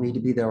aside. You don't need to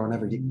be there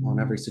on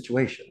every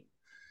situation.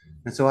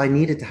 And so I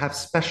needed to have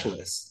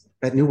specialists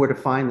that knew where to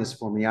find this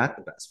for me at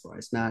the best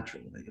price,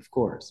 naturally, of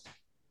course.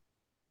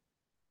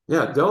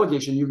 Yeah,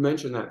 delegation, you've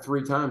mentioned that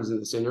 3 times in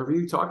this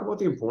interview. Talk about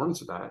the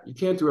importance of that. You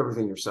can't do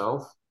everything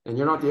yourself, and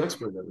you're not the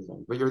expert at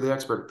everything, but you're the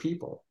expert at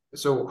people.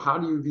 So how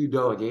do you view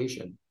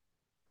delegation?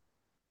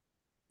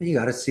 You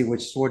got to see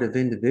which sort of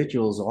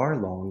individuals are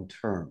long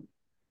term.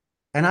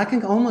 And I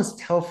can almost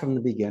tell from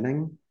the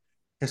beginning.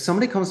 If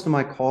somebody comes to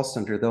my call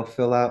center, they'll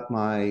fill out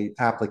my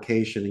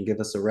application and give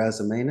us a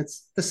resume, and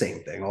it's the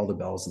same thing, all the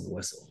bells and the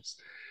whistles.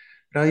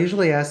 But I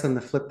usually ask them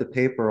to flip the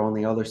paper on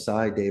the other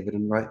side, David,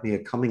 and write me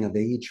a coming of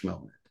age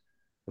moment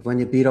of when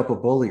you beat up a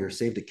bully or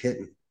saved a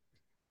kitten.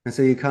 And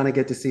so you kind of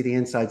get to see the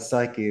inside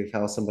psyche of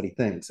how somebody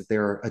thinks, if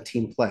they're a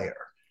team player,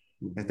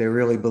 if they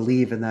really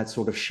believe in that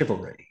sort of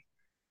chivalry.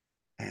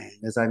 And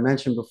as I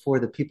mentioned before,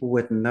 the people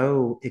with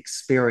no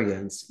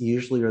experience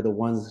usually are the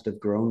ones that have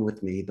grown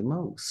with me the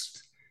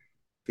most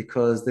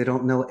because they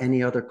don't know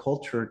any other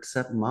culture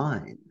except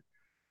mine.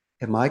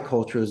 And my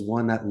culture is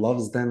one that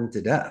loves them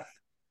to death,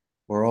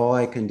 where all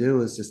I can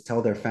do is just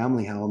tell their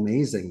family how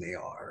amazing they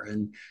are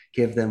and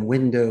give them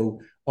window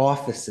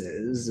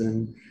offices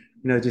and,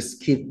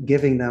 just keep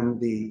giving them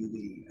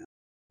the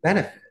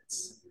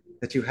benefits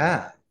that you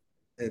have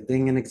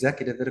being an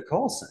executive at a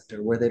call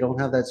center where they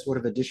don't have that sort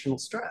of additional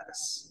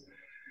stress.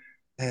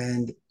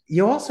 And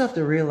you also have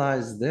to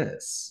realize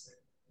this.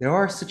 There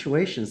are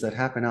situations that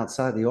happen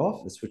outside the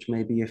office which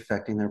may be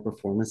affecting their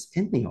performance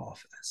in the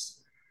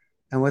office.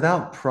 And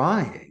without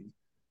prying,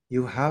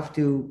 you have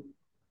to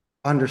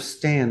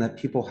understand that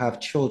people have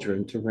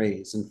children to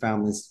raise and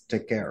families to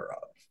take care of.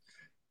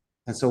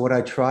 And so what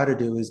I try to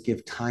do is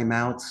give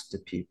timeouts to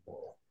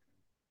people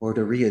or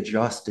to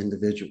readjust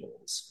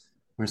individuals.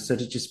 Or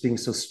instead of just being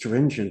so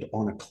stringent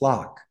on a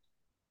clock,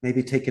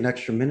 maybe take an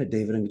extra minute,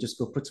 David, and just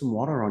go put some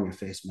water on your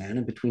face, man,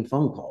 in between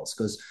phone calls,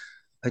 because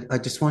I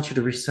just want you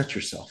to reset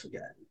yourself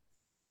again.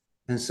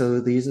 And so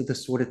these are the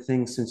sort of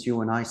things, since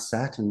you and I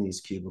sat in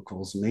these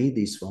cubicles, made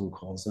these phone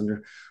calls,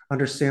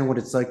 understand what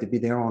it's like to be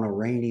there on a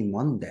rainy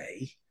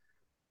Monday,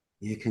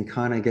 you can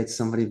kind of get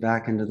somebody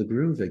back into the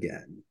groove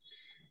again.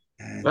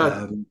 And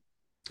Yeah,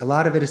 a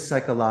lot of it is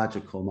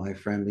psychological, my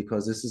friend,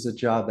 because this is a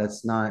job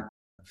that's not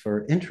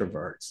for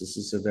introverts. This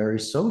is a very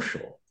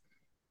social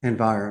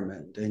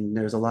environment, and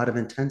there's a lot of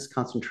intense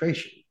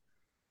concentration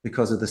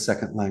because of the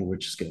second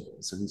language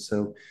skills. And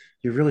so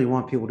you really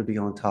want people to be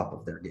on top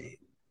of their game.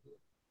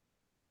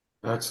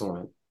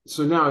 excellent.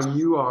 So now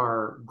you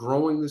are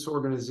growing this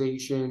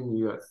organization.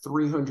 You got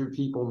 300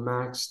 people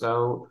maxed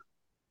out.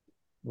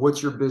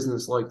 What's your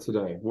business like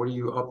today? What are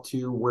you up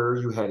to? Where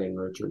are you heading,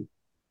 Richard?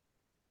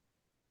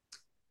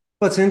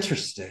 Well, it's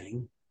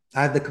interesting.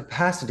 I have the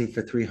capacity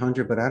for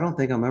 300, but I don't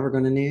think I'm ever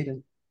going to need it.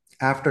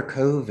 After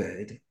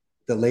COVID,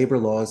 the labor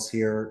laws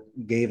here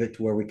gave it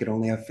to where we could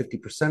only have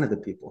 50% of the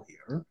people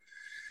here.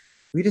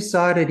 We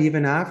decided,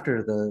 even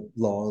after the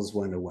laws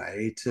went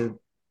away, to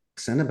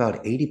send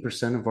about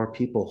 80% of our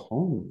people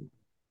home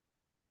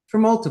for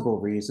multiple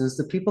reasons.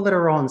 The people that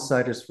are on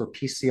site is for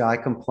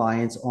PCI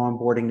compliance,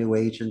 onboarding new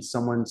agents,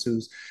 someone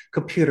whose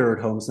computer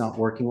at home is not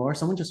working well, or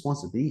someone just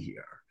wants to be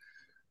here.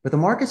 But the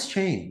market's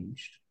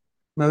changed.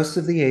 Most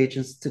of the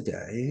agents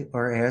today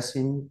are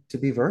asking to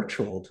be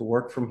virtual, to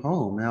work from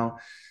home. Now,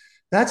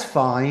 that's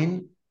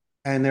fine.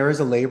 And there is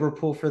a labor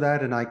pool for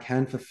that. And I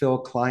can fulfill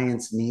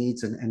clients'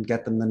 needs and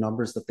get them the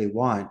numbers that they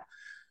want.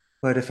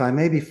 But if I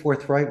may be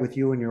forthright with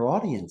you and your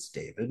audience,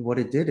 David, what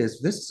it did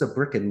is this is a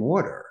brick and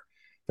mortar.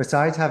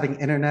 Besides having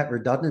internet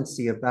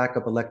redundancy, a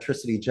backup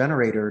electricity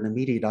generator, and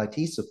immediate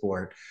IT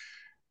support,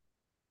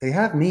 they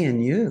have me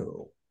and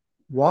you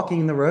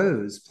walking the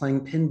rows,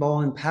 playing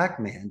pinball and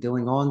Pac-Man,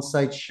 doing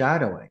on-site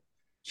shadowing,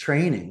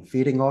 training,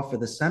 feeding off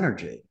of this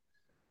energy.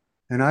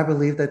 And I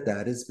believe that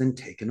that has been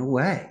taken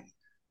away,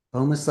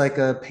 almost like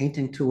a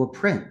painting to a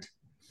print.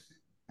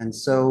 And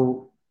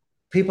so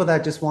people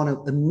that just want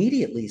to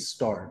immediately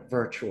start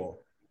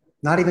virtual,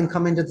 not even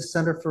come into the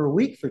center for a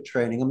week for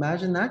training,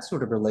 imagine that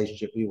sort of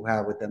relationship we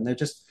have with them. They're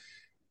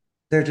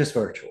just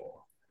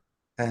virtual.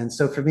 And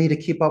so for me to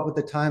keep up with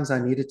the times, I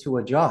needed to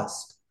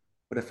adjust.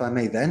 But if I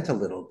may vent a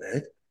little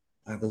bit,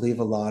 I believe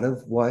a lot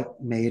of what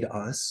made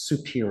us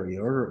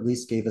superior, or at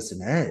least gave us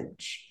an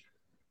edge,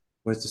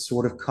 was the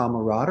sort of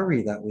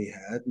camaraderie that we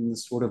had and the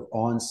sort of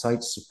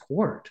on-site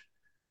support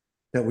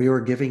that we were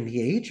giving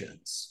the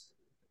agents.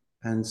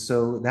 And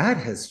so that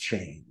has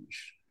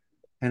changed.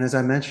 And as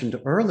I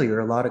mentioned earlier,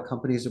 a lot of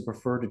companies would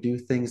prefer to do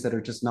things that are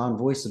just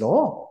non-voice at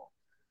all.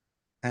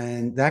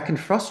 And that can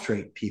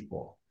frustrate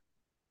people.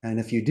 And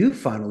if you do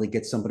finally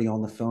get somebody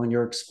on the phone,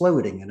 you're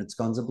exploding and it's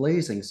guns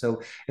a-blazing.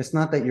 So it's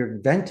not that you're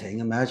venting.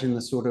 Imagine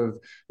the sort of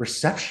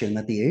reception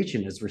that the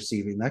agent is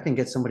receiving. That can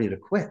get somebody to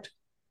quit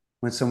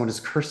when someone is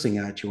cursing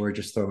at you or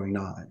just throwing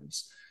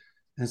knives.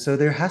 And so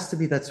there has to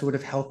be that sort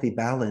of healthy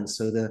balance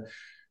so the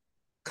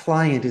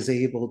client is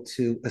able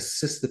to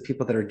assist the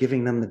people that are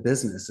giving them the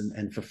business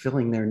and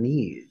fulfilling their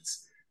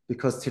needs.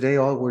 because today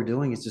all we're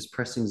doing is just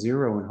pressing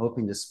zero and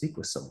hoping to speak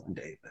with someone,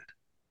 David.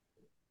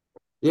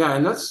 Yeah,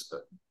 and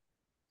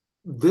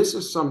this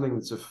is something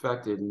that's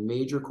affected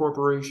major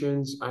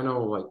corporations. I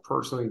know, like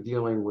personally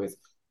dealing with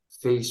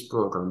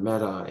Facebook or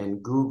Meta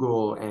and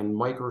Google and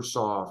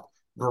Microsoft,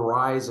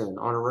 Verizon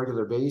on a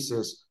regular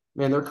basis,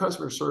 man, their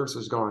customer service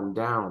has gone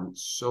down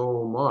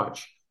so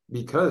much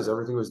because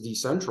everything was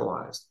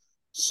decentralized.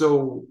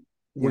 So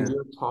when Yeah.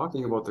 you're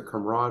talking about the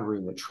camaraderie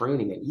and the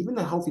training and even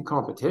the healthy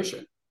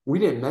competition, we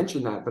didn't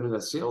mention that, but in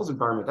a sales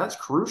environment, that's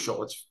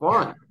crucial. It's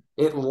fun.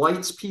 It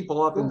lights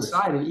people Of up course.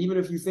 inside. And even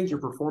if you think you're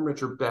performing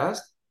at your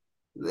best,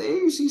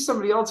 you see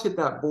somebody else hit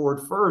that board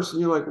first,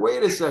 and you're like,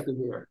 wait a second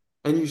here.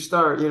 And you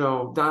start,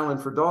 dialing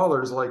for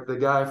dollars like the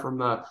guy from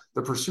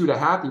the Pursuit of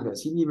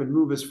Happiness. He didn't even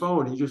move his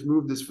phone, he just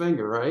moved his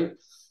finger, right?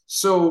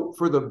 So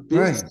for the Right.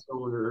 business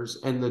owners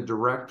and the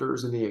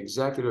directors and the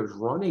executives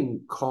running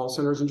call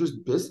centers and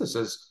just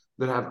businesses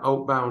that have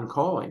outbound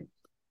calling,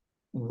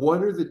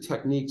 what are the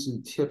techniques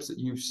and tips that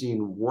you've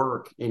seen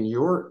work in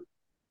your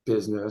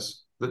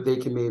business that they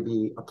can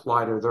maybe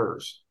apply to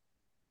theirs?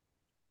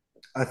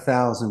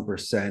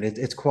 1,000%.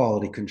 It's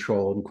quality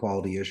control and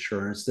quality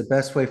assurance. The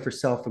best way for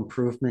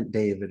self-improvement,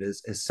 David,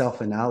 is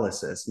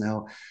self-analysis.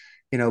 Now,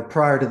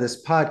 prior to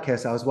this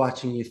podcast, I was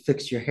watching you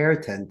fix your hair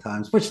 10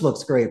 times, which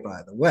looks great,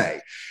 by the way.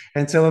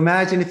 And so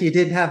imagine if you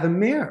didn't have a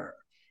mirror.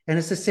 And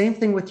it's the same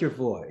thing with your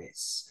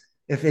voice.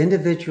 If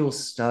individuals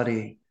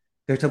study,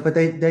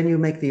 then you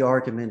make the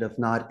argument of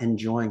not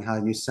enjoying how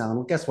you sound.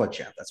 Well, guess what,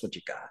 champ? That's what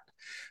you got.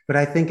 But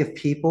I think if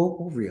people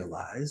will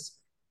realize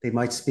they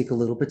might speak a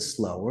little bit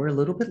slower, a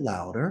little bit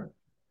louder,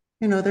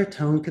 their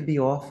tone could be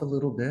off a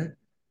little bit,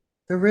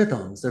 their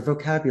rhythms, their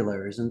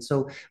vocabularies. And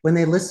so when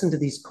they listen to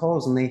these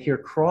calls and they hear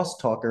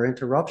crosstalk or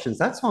interruptions,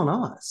 that's on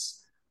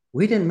us.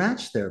 We didn't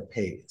match their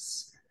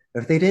pace.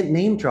 If they didn't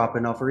name drop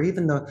enough, or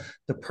even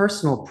the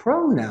personal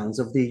pronouns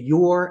of the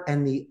your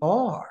and the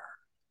are,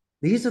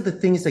 these are the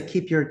things that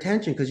keep your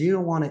attention because you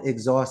don't want to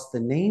exhaust the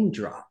name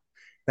drop.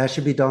 That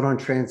should be done on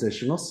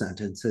transitional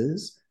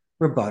sentences,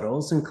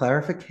 rebuttals, and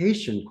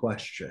clarification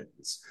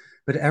questions.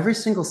 But every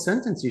single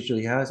sentence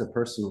usually has a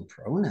personal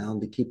pronoun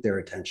to keep their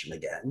attention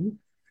again.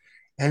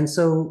 And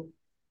so,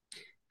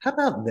 how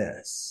about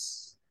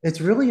this? It's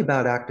really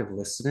about active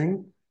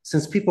listening.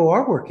 Since people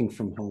are working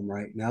from home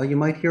right now, you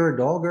might hear a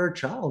dog or a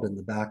child in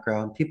the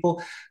background.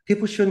 People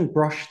shouldn't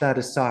brush that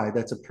aside.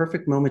 That's a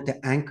perfect moment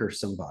to anchor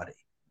somebody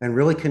and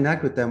really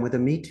connect with them with a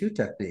Me Too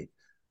technique,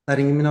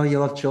 letting them know you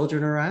love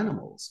children or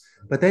animals.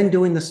 But then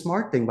doing the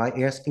smart thing by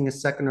asking a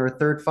second or a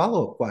third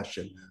follow-up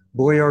question.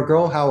 Boy or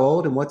girl, how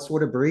old and what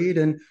sort of breed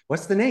and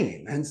what's the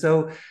name? And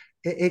so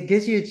it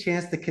gives you a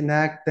chance to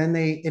connect. Then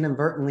they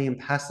inadvertently and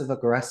passive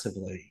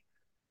aggressively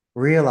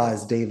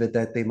realize, David,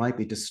 that they might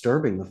be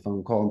disturbing the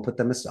phone call and put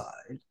them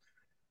aside.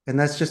 And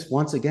that's just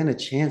once again a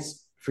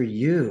chance for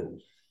you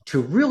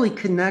to really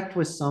connect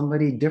with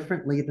somebody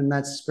differently than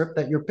that script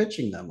that you're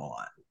pitching them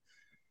on.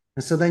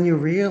 And so then you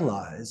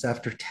realize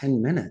after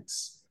 10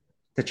 minutes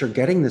that you're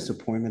getting this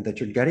appointment, that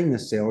you're getting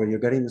this sale, or you're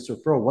getting this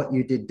referral, what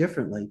you did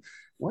differently.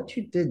 What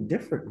you did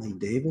differently,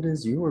 David,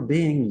 is you were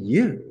being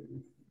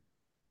you.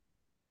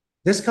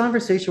 This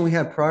conversation we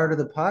had prior to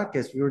the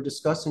podcast, we were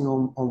discussing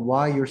on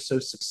why you're so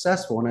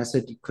successful. And I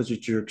said, because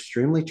you're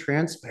extremely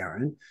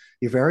transparent,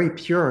 you're very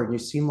pure, and you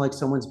seem like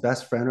someone's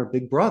best friend or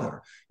big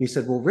brother. You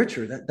said, well,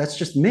 Richard, that's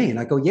just me. And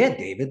I go, yeah,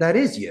 David, that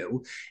is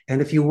you.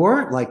 And if you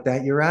weren't like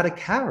that, you're out of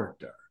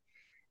character.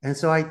 And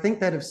so I think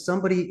that if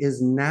somebody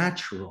is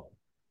natural,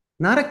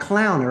 not a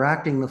clown or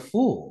acting the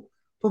fool,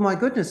 but my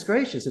goodness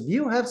gracious, if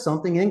you have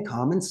something in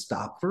common,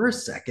 stop for a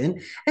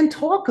second and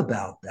talk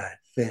about that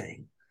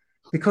thing.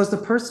 Because the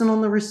person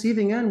on the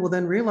receiving end will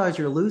then realize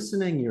you're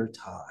loosening your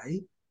tie,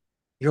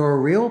 you're a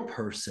real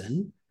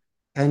person,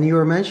 and you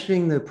were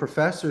mentioning the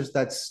professors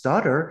that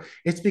stutter.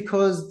 It's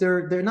because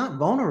they're not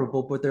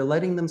vulnerable, but they're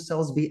letting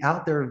themselves be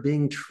out there of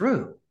being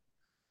true.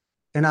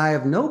 And I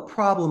have no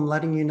problem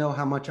letting you know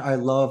how much I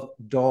love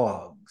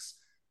dogs,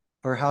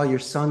 or how your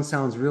son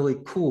sounds really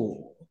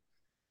cool.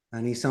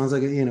 And he sounds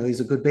like, he's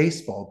a good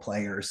baseball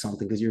player or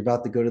something because you're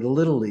about to go to the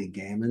Little League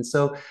game. And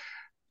so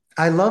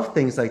I love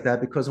things like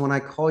that because when I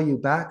call you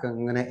back,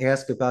 I'm going to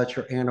ask about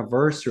your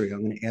anniversary.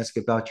 I'm going to ask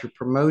about your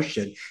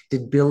promotion.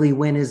 Did Billy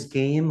win his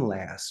game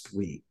last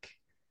week?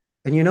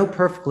 And you know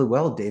perfectly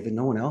well, David,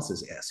 no one else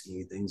is asking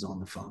you things on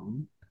the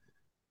phone.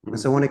 And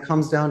so when it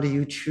comes down to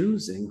you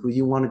choosing who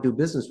you want to do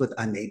business with,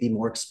 I may be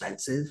more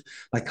expensive.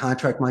 My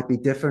contract might be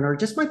different, or it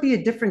just might be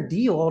a different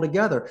deal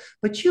altogether.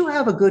 But you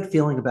have a good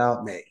feeling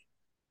about me.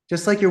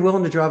 Just like you're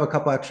willing to drive a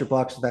couple extra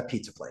blocks to that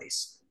pizza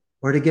place,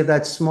 or to give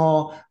that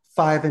small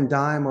five and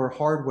dime or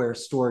hardware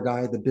store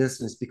guy the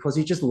business because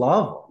you just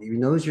love him. He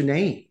knows your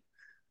name.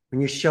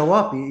 When you show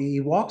up, he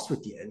walks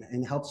with you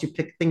and helps you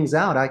pick things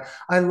out.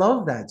 I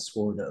love that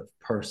sort of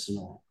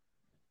personal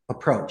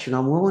approach, and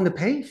I'm willing to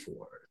pay for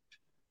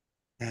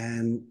it.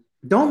 And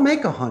don't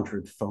make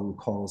 100 phone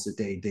calls a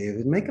day,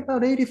 David. Make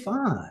about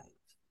 85.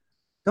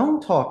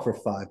 Don't talk for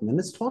 5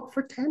 minutes, talk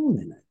for 10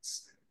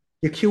 minutes.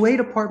 Your QA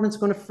department's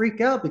going to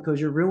freak out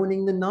because you're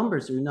ruining the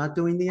numbers. You're not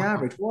doing the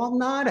average. Well, I'm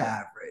not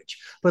average,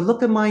 but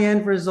look at my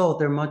end result.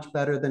 They're much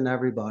better than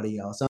everybody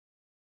else.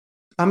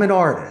 I'm an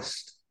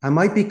artist. I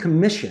might be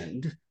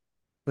commissioned,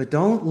 but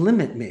don't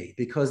limit me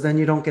because then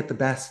you don't get the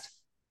best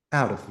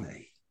out of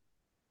me.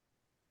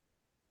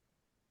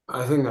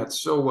 I think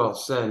that's so well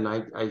said. And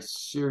I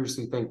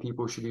seriously think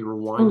people should be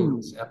rewinding Ooh.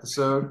 this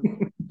episode.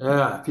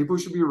 Yeah, people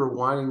should be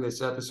rewinding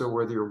this episode,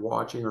 whether you're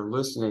watching or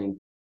listening.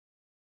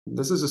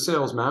 This is a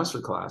sales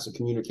masterclass, a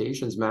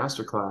communications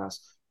masterclass.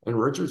 And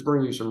Richard's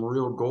bringing you some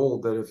real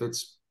gold that if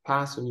it's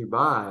passing you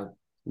by,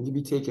 you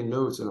be taking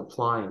notes and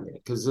applying it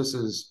because this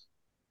is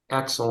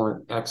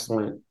excellent,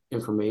 excellent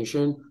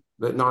information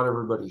that not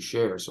everybody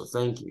shares. So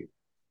thank you.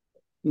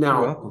 You're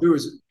Now, welcome. there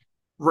was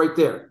right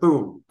there,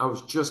 boom. I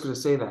was just going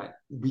to say that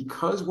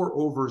because we're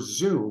over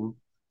Zoom,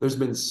 there's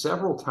been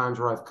several times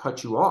where I've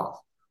cut you off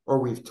or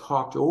we've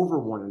talked over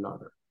one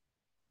another.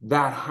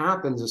 That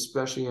happens,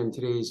 especially in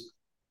today's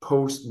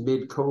post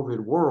mid COVID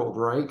world,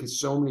 right? Because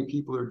so many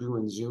people are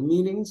doing Zoom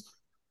meetings.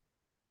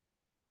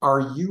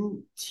 Are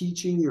you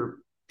teaching your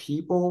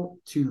people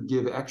to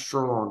give extra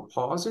long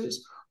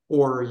pauses,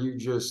 or are you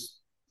just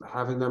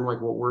having them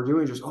like what we're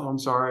doing, just, oh, I'm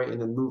sorry, and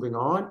then moving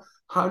on?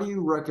 How do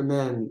you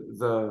recommend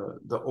the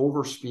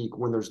overspeak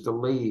when there's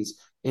delays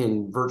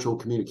in virtual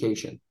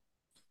communication?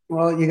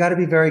 Well, you got to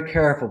be very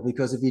careful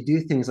because if you do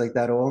things like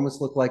that, it'll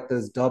almost look like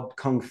those dubbed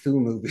kung fu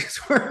movies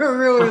where it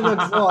really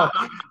looks off.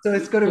 So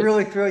it's going to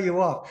really throw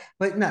you off.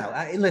 But no,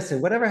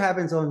 listen, whatever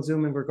happens on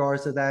Zoom in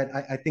regards to that,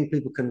 I think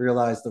people can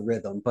realize the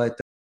rhythm. But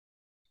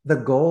the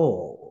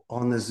goal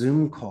on the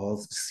Zoom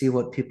calls to see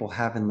what people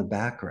have in the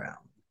background.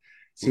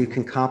 So you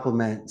can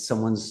compliment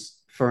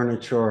someone's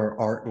furniture or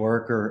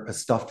artwork or a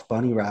stuffed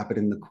bunny rabbit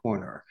in the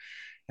corner.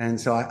 And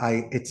so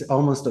it's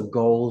almost a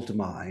gold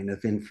mine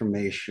of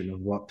information of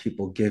what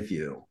people give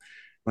you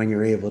when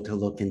you're able to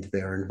look into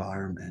their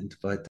environment.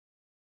 But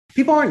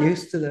people aren't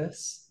used to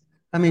this.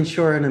 I mean,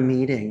 sure, in a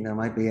meeting, they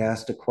might be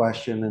asked a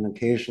question and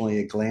occasionally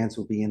a glance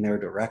will be in their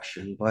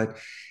direction. But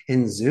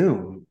in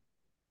Zoom,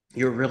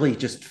 you're really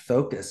just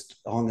focused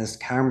on this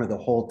camera the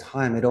whole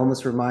time. It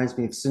almost reminds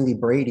me of Cindy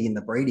Brady in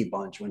the Brady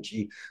Bunch when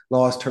she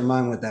lost her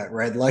mind with that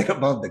red light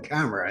above the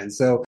camera. And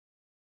so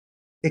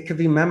it could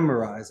be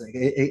memorizing.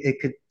 It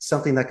could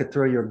something that could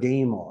throw your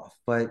game off.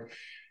 But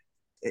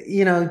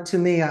to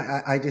me,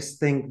 I just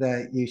think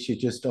that you should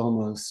just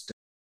almost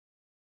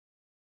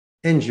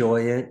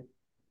enjoy it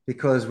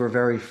because we're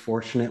very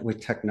fortunate with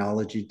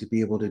technology to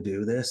be able to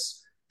do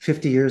this.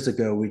 50 years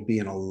ago, we'd be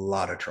in a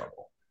lot of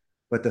trouble.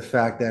 But the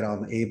fact that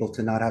I'm able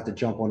to not have to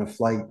jump on a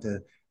flight to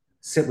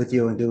sit with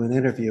you and do an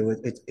interview,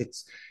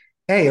 it's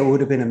hey, it would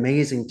have been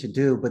amazing to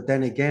do. But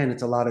then again,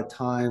 it's a lot of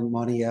time,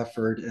 money,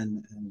 effort,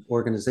 and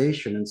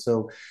organization. And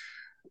so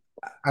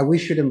we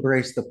should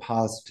embrace the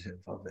positive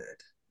of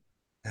it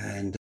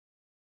and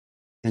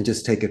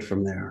just take it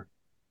from there.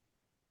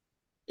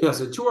 Yeah,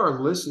 so to our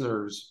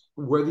listeners,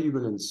 whether you've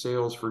been in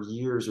sales for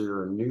years or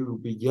you're a new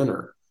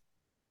beginner,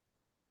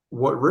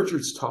 what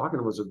Richard's talking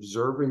about was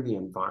observing the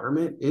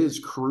environment is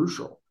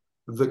crucial.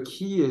 The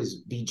key is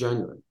be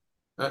genuine.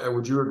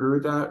 Would you agree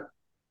with that?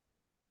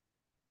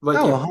 Like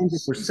Oh, if you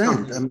see 100%.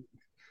 something,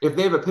 if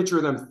they have a picture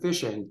of them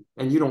fishing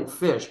and you don't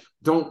fish,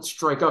 don't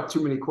strike up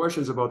too many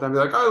questions about them. Be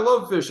like, I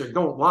love fishing.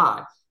 Don't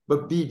lie,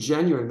 but be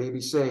genuine. Maybe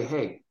say,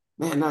 hey,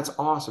 man, that's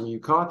awesome. You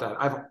caught that.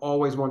 I've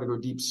always wanted to go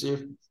deep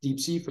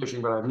sea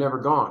fishing, but I've never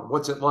gone.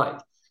 What's it like?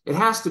 It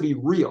has to be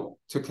real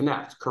to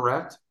connect,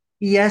 correct?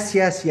 Yes,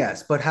 yes,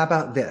 yes. But how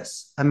about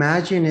this?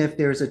 Imagine if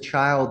there's a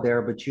child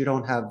there, but you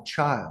don't have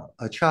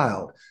a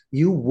child.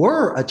 You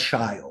were a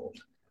child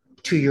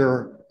to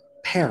your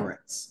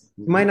parents.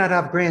 You might not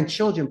have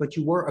grandchildren, but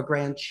you were a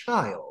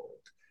grandchild.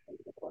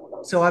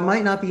 So I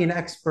might not be an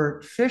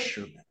expert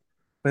fisherman,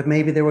 but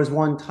maybe there was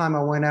one time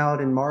I went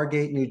out in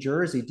Margate, New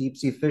Jersey, deep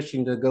sea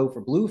fishing to go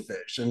for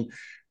bluefish. And,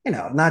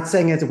 not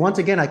saying it's once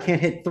again, I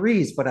can't hit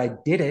threes, but I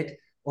did it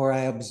or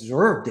I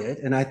observed it.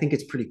 And I think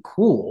it's pretty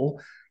cool.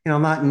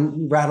 I'm not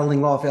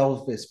rattling off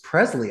Elvis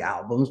Presley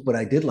albums, but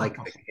I did like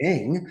the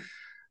King.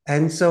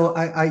 And so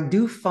I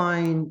do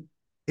find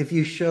if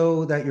you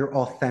show that you're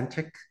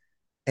authentic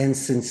and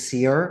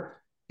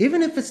sincere,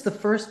 even if it's the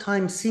first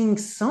time seeing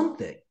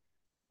something,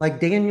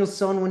 like Daniel's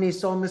son when he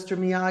saw Mr.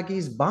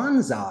 Miyagi's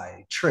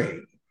bonsai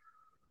tree,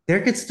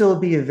 there could still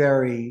be a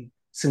very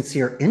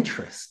sincere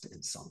interest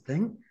in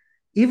something.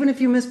 Even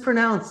if you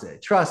mispronounce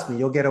it, trust me,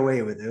 you'll get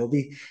away with it. It'll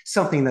be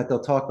something that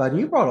they'll talk about. And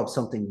you brought up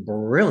something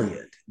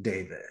brilliant,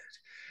 David.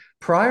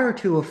 Prior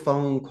to a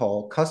phone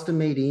call, custom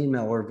made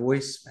email or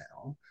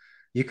voicemail,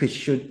 you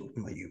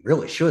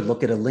really should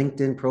look at a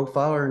LinkedIn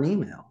profile or an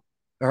email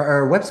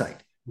or a website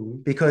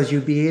because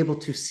you'd be able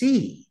to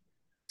see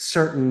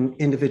certain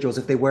individuals,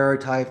 if they wear a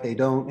tie, if they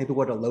don't, maybe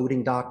what a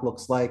loading dock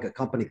looks like, a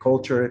company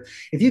culture.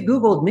 If you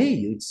Googled me,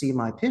 you'd see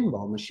my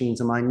pinball machines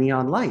and my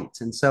neon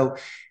lights. And so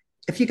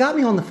if you got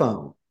me on the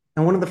phone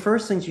and one of the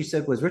first things you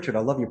said was, Richard, I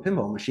love your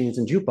pinball machines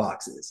and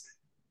jukeboxes,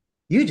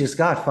 you just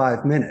got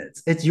 5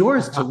 minutes. It's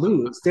yours to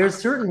lose. There's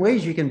certain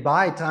ways you can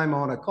buy time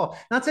on a call.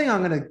 Not saying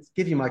I'm going to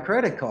give you my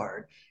credit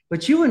card,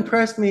 but you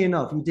impressed me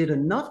enough. You did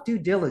enough due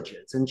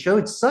diligence and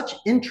showed such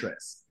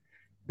interest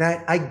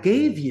that I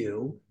gave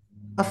you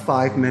a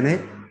 5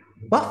 minute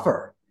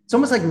buffer. It's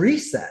almost like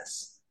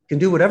recess. You can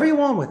do whatever you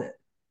want with it.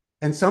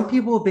 And some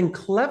people have been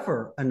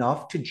clever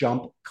enough to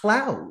jump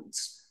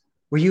clouds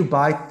where you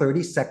buy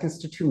 30 seconds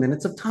to 2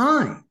 minutes of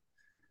time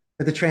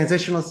with a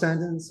transitional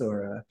sentence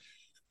or a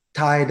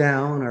tie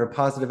down or a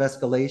positive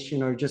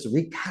escalation or just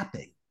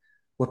recapping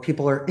what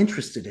people are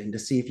interested in to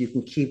see if you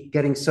can keep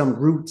getting some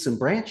roots and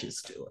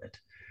branches to it.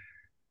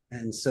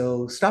 And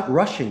so stop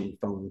rushing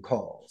phone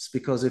calls,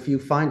 because if you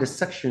find a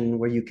section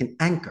where you can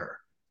anchor,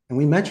 and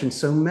we mentioned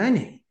so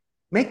many,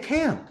 make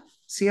camp,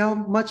 see how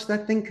much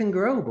that thing can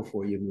grow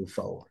before you move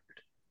forward.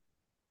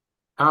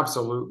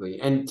 Absolutely.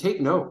 And take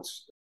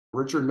notes.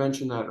 Richard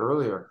mentioned that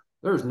earlier.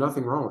 There's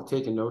nothing wrong with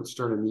taking notes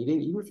during a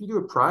meeting, even if you do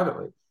it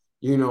privately.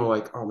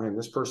 Like, oh man,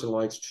 this person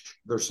likes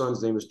their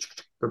son's name is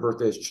their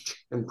birthday is,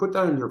 and put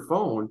that in your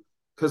phone,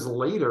 because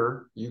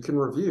later you can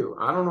review.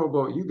 I don't know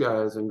about you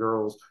guys and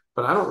girls,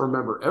 but I don't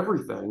remember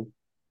everything.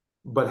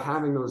 But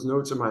having those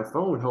notes in my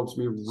phone helps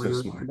me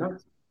really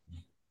connect.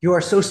 You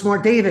are so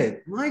smart, David.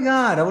 My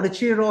God, I would have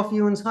cheated off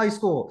you in high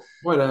school.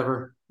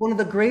 Whatever. One of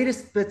the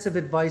greatest bits of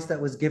advice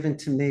that was given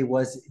to me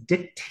was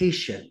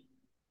dictation.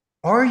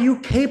 Are you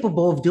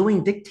capable of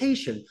doing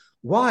dictation?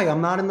 Why? I'm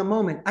not in the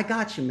moment. I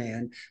got you,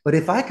 man. But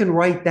if I can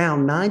write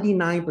down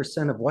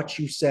 99% of what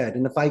you said,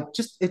 and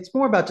it's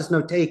more about just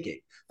note taking.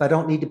 If I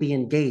don't need to be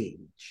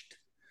engaged,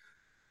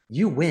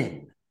 you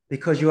win,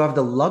 because you have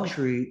the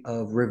luxury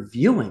of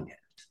reviewing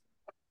it.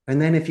 And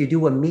then if you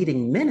do a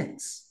meeting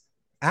minutes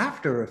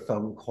after a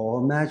phone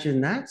call,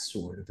 imagine that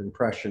sort of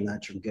impression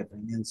that you're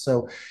giving. And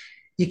so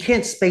you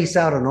can't space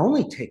out and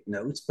only take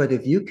notes, but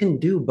if you can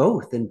do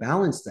both and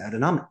balance that,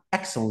 and I'm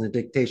excellent at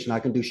dictation, I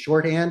can do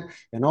shorthand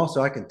and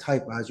also I can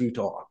type as you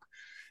talk.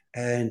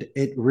 And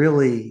it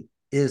really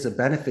is a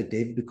benefit,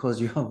 David,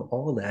 because you have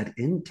all that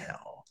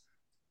intel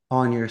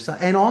on your side.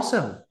 And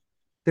also,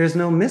 there's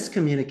no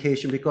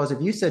miscommunication, because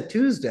if you said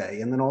Tuesday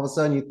and then all of a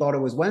sudden you thought it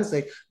was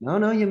Wednesday,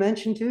 no, you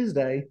mentioned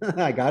Tuesday.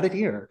 I got it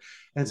here.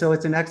 And so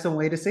it's an excellent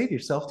way to save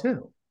yourself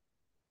too.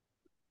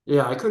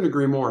 Yeah, I couldn't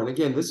agree more. And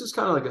again, this is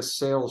kind of like a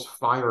sales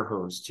fire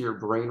hose to your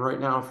brain right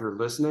now if you're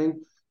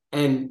listening.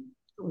 And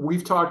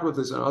we've talked about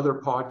this in other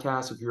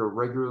podcasts if you're a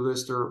regular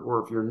listener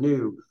or if you're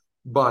new.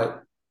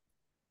 But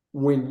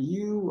when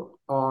you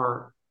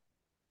are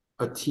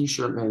a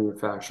t-shirt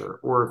manufacturer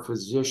or a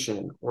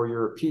physician or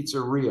you're a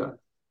pizzeria,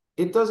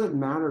 it doesn't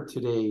matter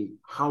today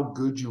how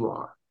good you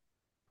are.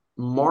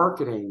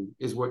 Marketing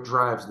is what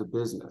drives the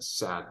business,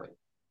 sadly.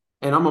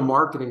 And I'm a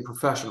marketing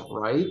professional,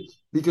 right?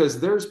 Because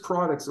there's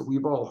products that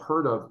we've all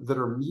heard of that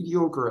are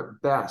mediocre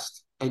at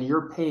best, and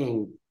you're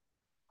paying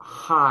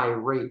high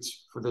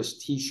rates for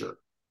this t-shirt.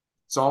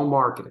 It's all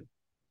marketing.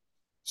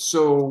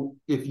 So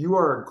if you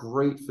are a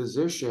great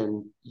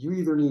physician, you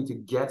either need to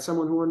get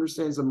someone who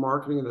understands the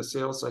marketing and the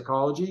sales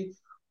psychology,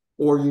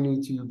 or you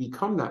need to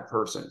become that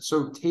person.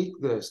 So take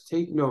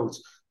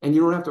notes, and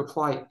you don't have to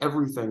apply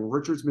everything.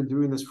 Richard's been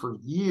doing this for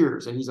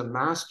years, and he's a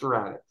master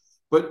at it.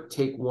 But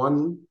take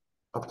one,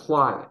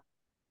 apply it,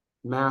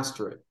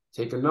 master it.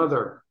 Take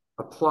another,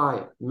 apply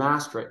it,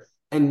 master it.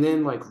 And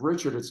then, like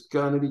Richard, it's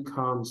going to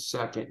become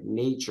second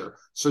nature.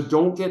 So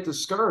don't get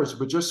discouraged,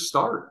 but just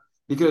start,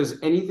 because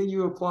anything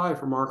you apply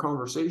from our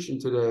conversation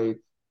today,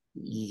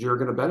 you're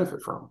going to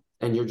benefit from,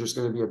 and you're just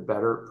going to be a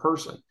better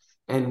person.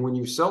 And when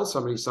you sell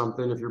somebody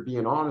something, if you're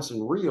being honest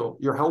and real,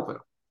 you're helping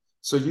them.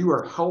 So you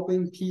are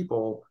helping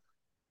people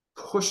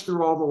push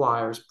through all the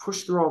liars,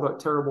 push through all the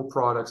terrible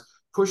products,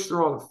 push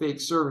through all the fake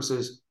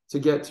services to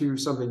get to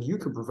something you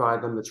can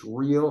provide them that's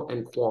real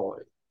and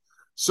quality.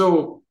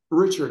 So,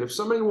 Richard, if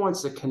somebody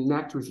wants to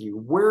connect with you,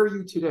 where are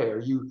you today? Are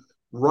you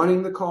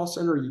running the call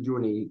center? Are you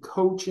doing any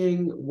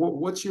coaching?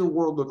 What's your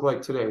world look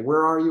like today?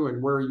 Where are you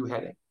and where are you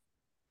heading?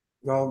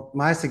 Well,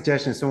 my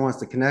suggestion if someone wants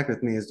to connect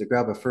with me is to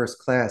grab a first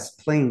class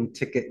plane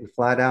ticket and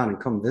fly down and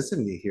come visit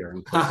me here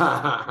in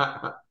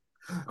Costa.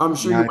 I'm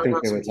sure Yeah, you I might think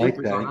have they some would like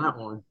takers on that. that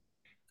one.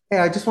 Hey,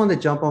 I just wanted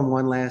to jump on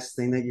one last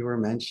thing that you were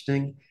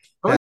mentioning.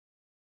 Oh,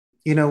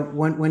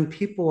 When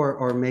people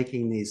are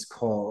making these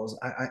calls,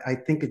 I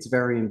think it's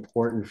very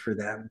important for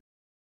them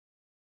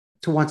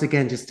to, once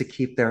again, just to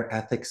keep their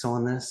ethics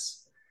on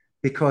this,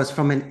 because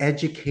from an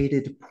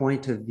educated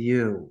point of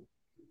view,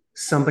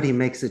 somebody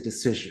makes a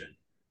decision.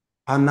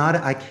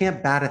 I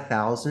can't bat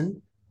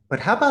 1,000, but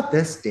how about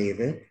this,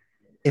 David?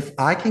 If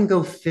I can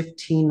go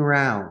 15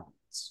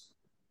 rounds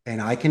and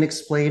I can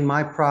explain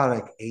my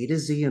product A to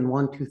Z in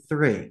 1, 2,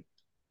 3,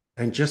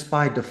 and just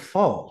by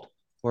default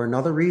or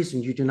another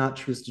reason you do not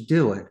choose to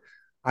do it,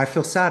 I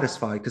feel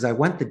satisfied because I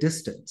went the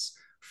distance.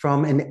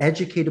 From an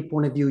educated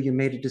point of view, you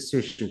made a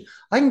decision.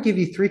 I can give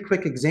you 3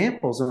 quick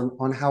examples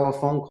on how a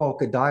phone call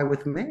could die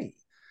with me.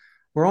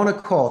 We're on a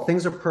call,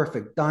 things are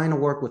perfect, dying to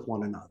work with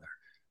one another.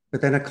 But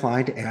then a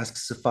client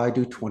asks if I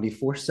do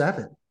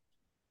 24/7.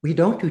 We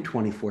don't do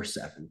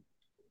 24/7.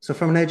 So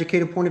from an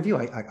educated point of view,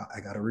 I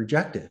got to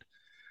reject it.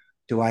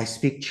 Do I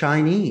speak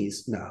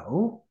Chinese?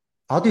 No.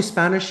 I'll do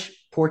Spanish,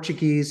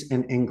 Portuguese,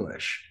 and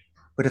English.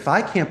 But if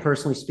I can't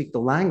personally speak the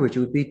language, it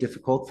would be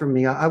difficult for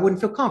me. I wouldn't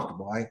feel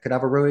comfortable. I could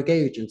have a rogue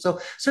agent. So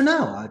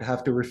no, I'd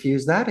have to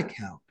refuse that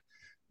account.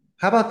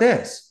 How about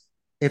this?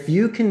 If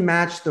you can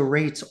match the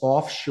rates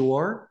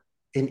offshore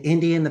in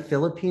India and the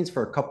Philippines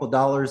for a couple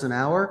dollars an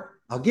hour,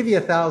 I'll give you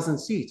 1,000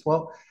 seats.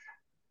 Well,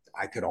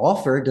 I could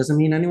offer, it doesn't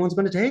mean anyone's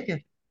going to take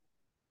it.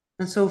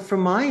 And so from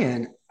my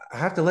end, I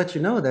have to let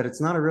you know that it's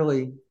not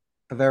a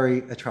very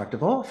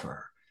attractive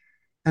offer.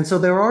 And so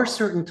there are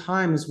certain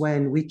times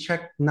when we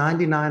check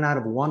 99 out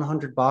of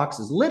 100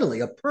 boxes, literally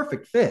a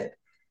perfect fit.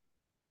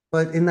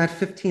 But in that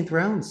 15th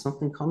round,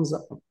 something comes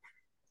up,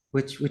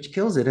 which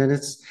kills it. And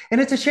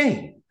it's a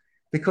shame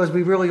because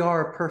we really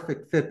are a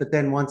perfect fit. But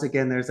then once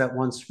again, there's that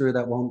one screw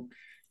that won't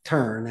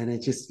turn. And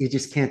you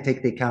just can't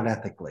take the account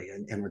ethically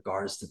in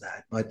regards to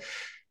that. But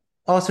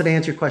also to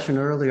answer your question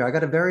earlier, I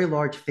got a very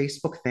large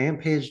Facebook fan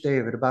page,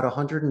 David, about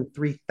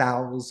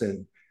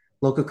 103,000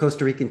 local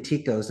Costa Rican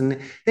ticos,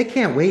 and they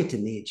can't wait to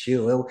meet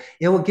you.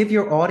 It will give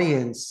your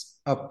audience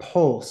a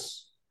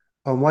pulse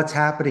on what's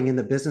happening in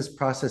the business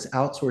process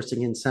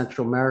outsourcing in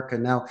Central America.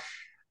 Now,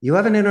 you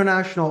have an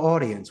international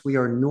audience. We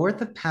are north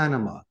of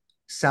Panama,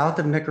 south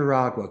of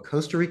Nicaragua.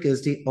 Costa Rica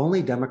is the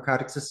only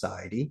democratic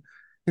society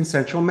in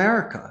Central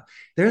America.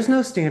 There's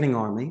no standing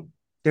army.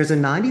 There's a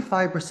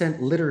 95%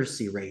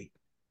 literacy rate.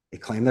 They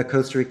claim that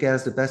Costa Rica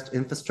has the best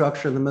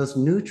infrastructure and the most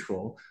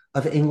neutral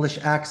of English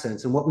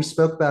accents. And what we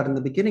spoke about in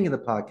the beginning of the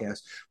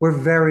podcast, we're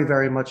very,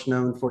 very much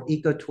known for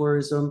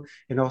ecotourism,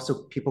 and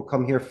also people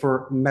come here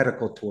for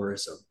medical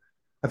tourism,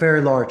 a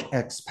very large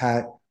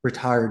expat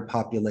retired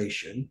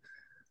population.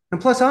 And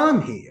plus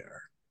I'm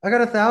here. I got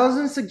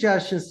 1,000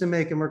 suggestions to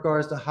make in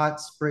regards to hot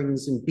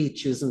springs and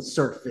beaches and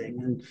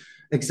surfing and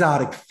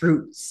exotic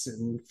fruits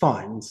and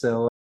fun.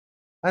 So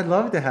I'd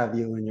love to have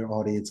you and your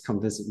audience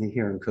come visit me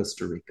here in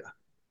Costa Rica.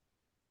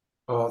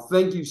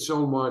 Thank you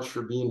so much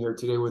for being here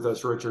today with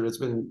us, Richard. It's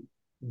been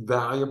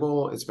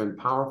valuable. It's been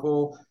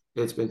powerful.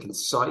 It's been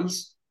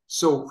concise.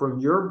 So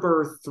from your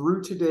birth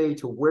through today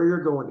to where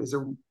you're going, is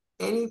there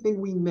anything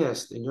we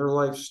missed in your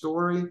life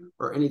story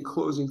or any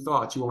closing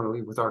thoughts you want to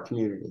leave with our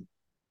community?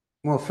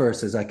 Well,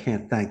 first is I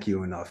can't thank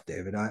you enough,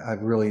 David.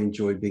 I've really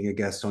enjoyed being a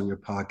guest on your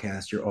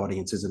podcast. Your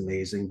audience is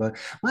amazing. But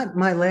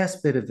my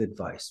last bit of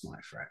advice, my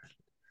friend,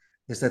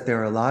 is that there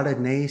are a lot of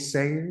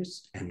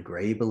naysayers and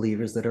gray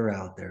believers that are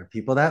out there.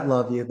 People that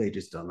love you, they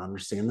just don't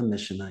understand the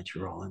mission that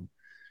you're on.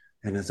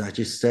 And as I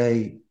just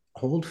say,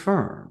 hold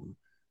firm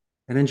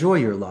and enjoy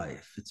your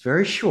life. It's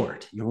very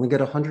short. You only get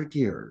 100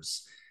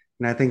 years.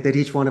 And I think that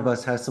each one of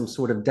us has some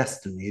sort of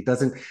destiny. It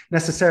doesn't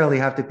necessarily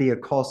have to be a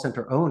call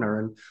center owner.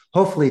 And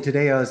hopefully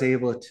today I was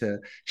able to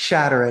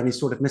shatter any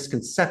sort of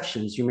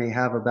misconceptions you may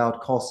have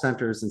about call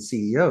centers and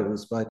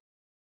CEOs. But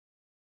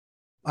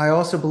I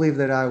also believe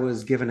that I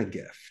was given a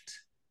gift.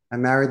 I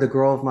married the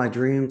girl of my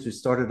dreams. We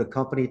started a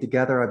company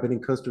together. I've been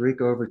in Costa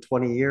Rica over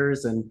 20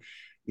 years, and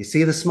you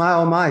see the smile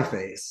on my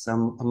face.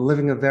 I'm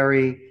living a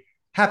very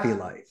happy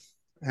life,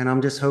 and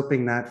I'm just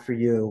hoping that for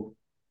you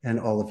and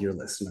all of your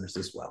listeners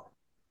as well.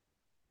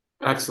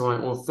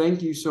 Excellent. Well,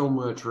 thank you so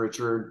much,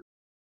 Richard.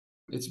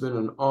 It's been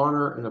an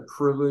honor and a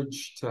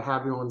privilege to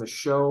have you on the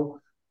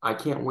show. I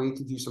can't wait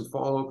to do some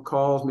follow-up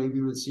calls.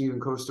 Maybe we'll see you in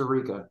Costa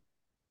Rica.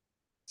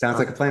 Sounds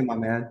like a plan, my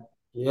man.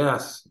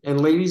 Yes. And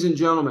ladies and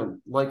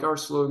gentlemen, like our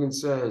slogan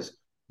says,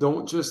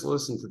 don't just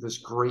listen to this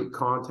great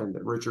content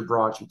that Richard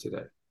brought you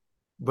today,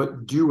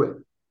 but do it.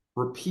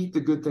 Repeat the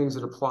good things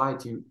that apply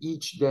to you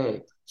each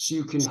day so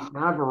you can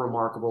have a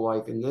remarkable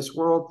life in this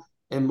world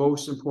and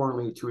most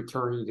importantly to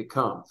eternity to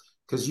come.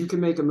 Because you can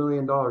make $1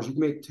 million, you can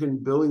make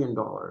 $10 billion,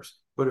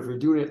 but if you're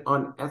doing it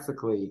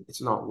unethically,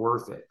 it's not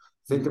worth it.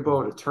 Think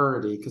about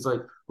eternity, because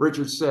like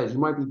Richard said, you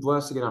might be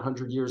blessed to get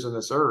 100 years on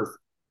this earth,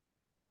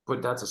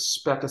 but that's a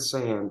speck of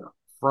sand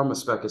from a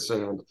speck of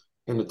sand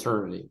in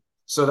eternity.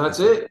 So that's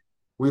it.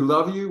 We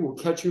love you. We'll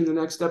catch you in the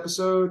next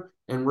episode.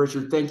 And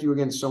Richard, thank you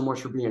again so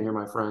much for being here,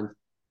 my friend.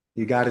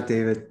 You got it,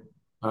 David.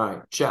 All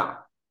right. Ciao.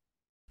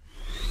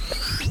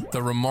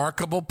 The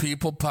Remarkable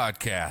People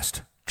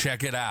Podcast.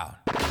 Check it out.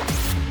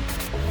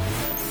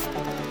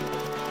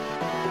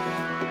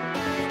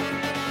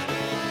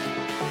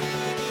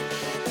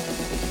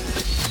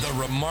 The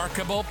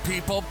Remarkable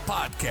People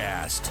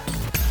Podcast.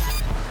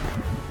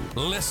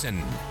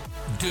 Listen,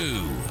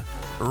 do,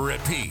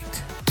 repeat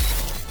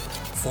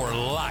for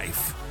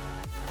life.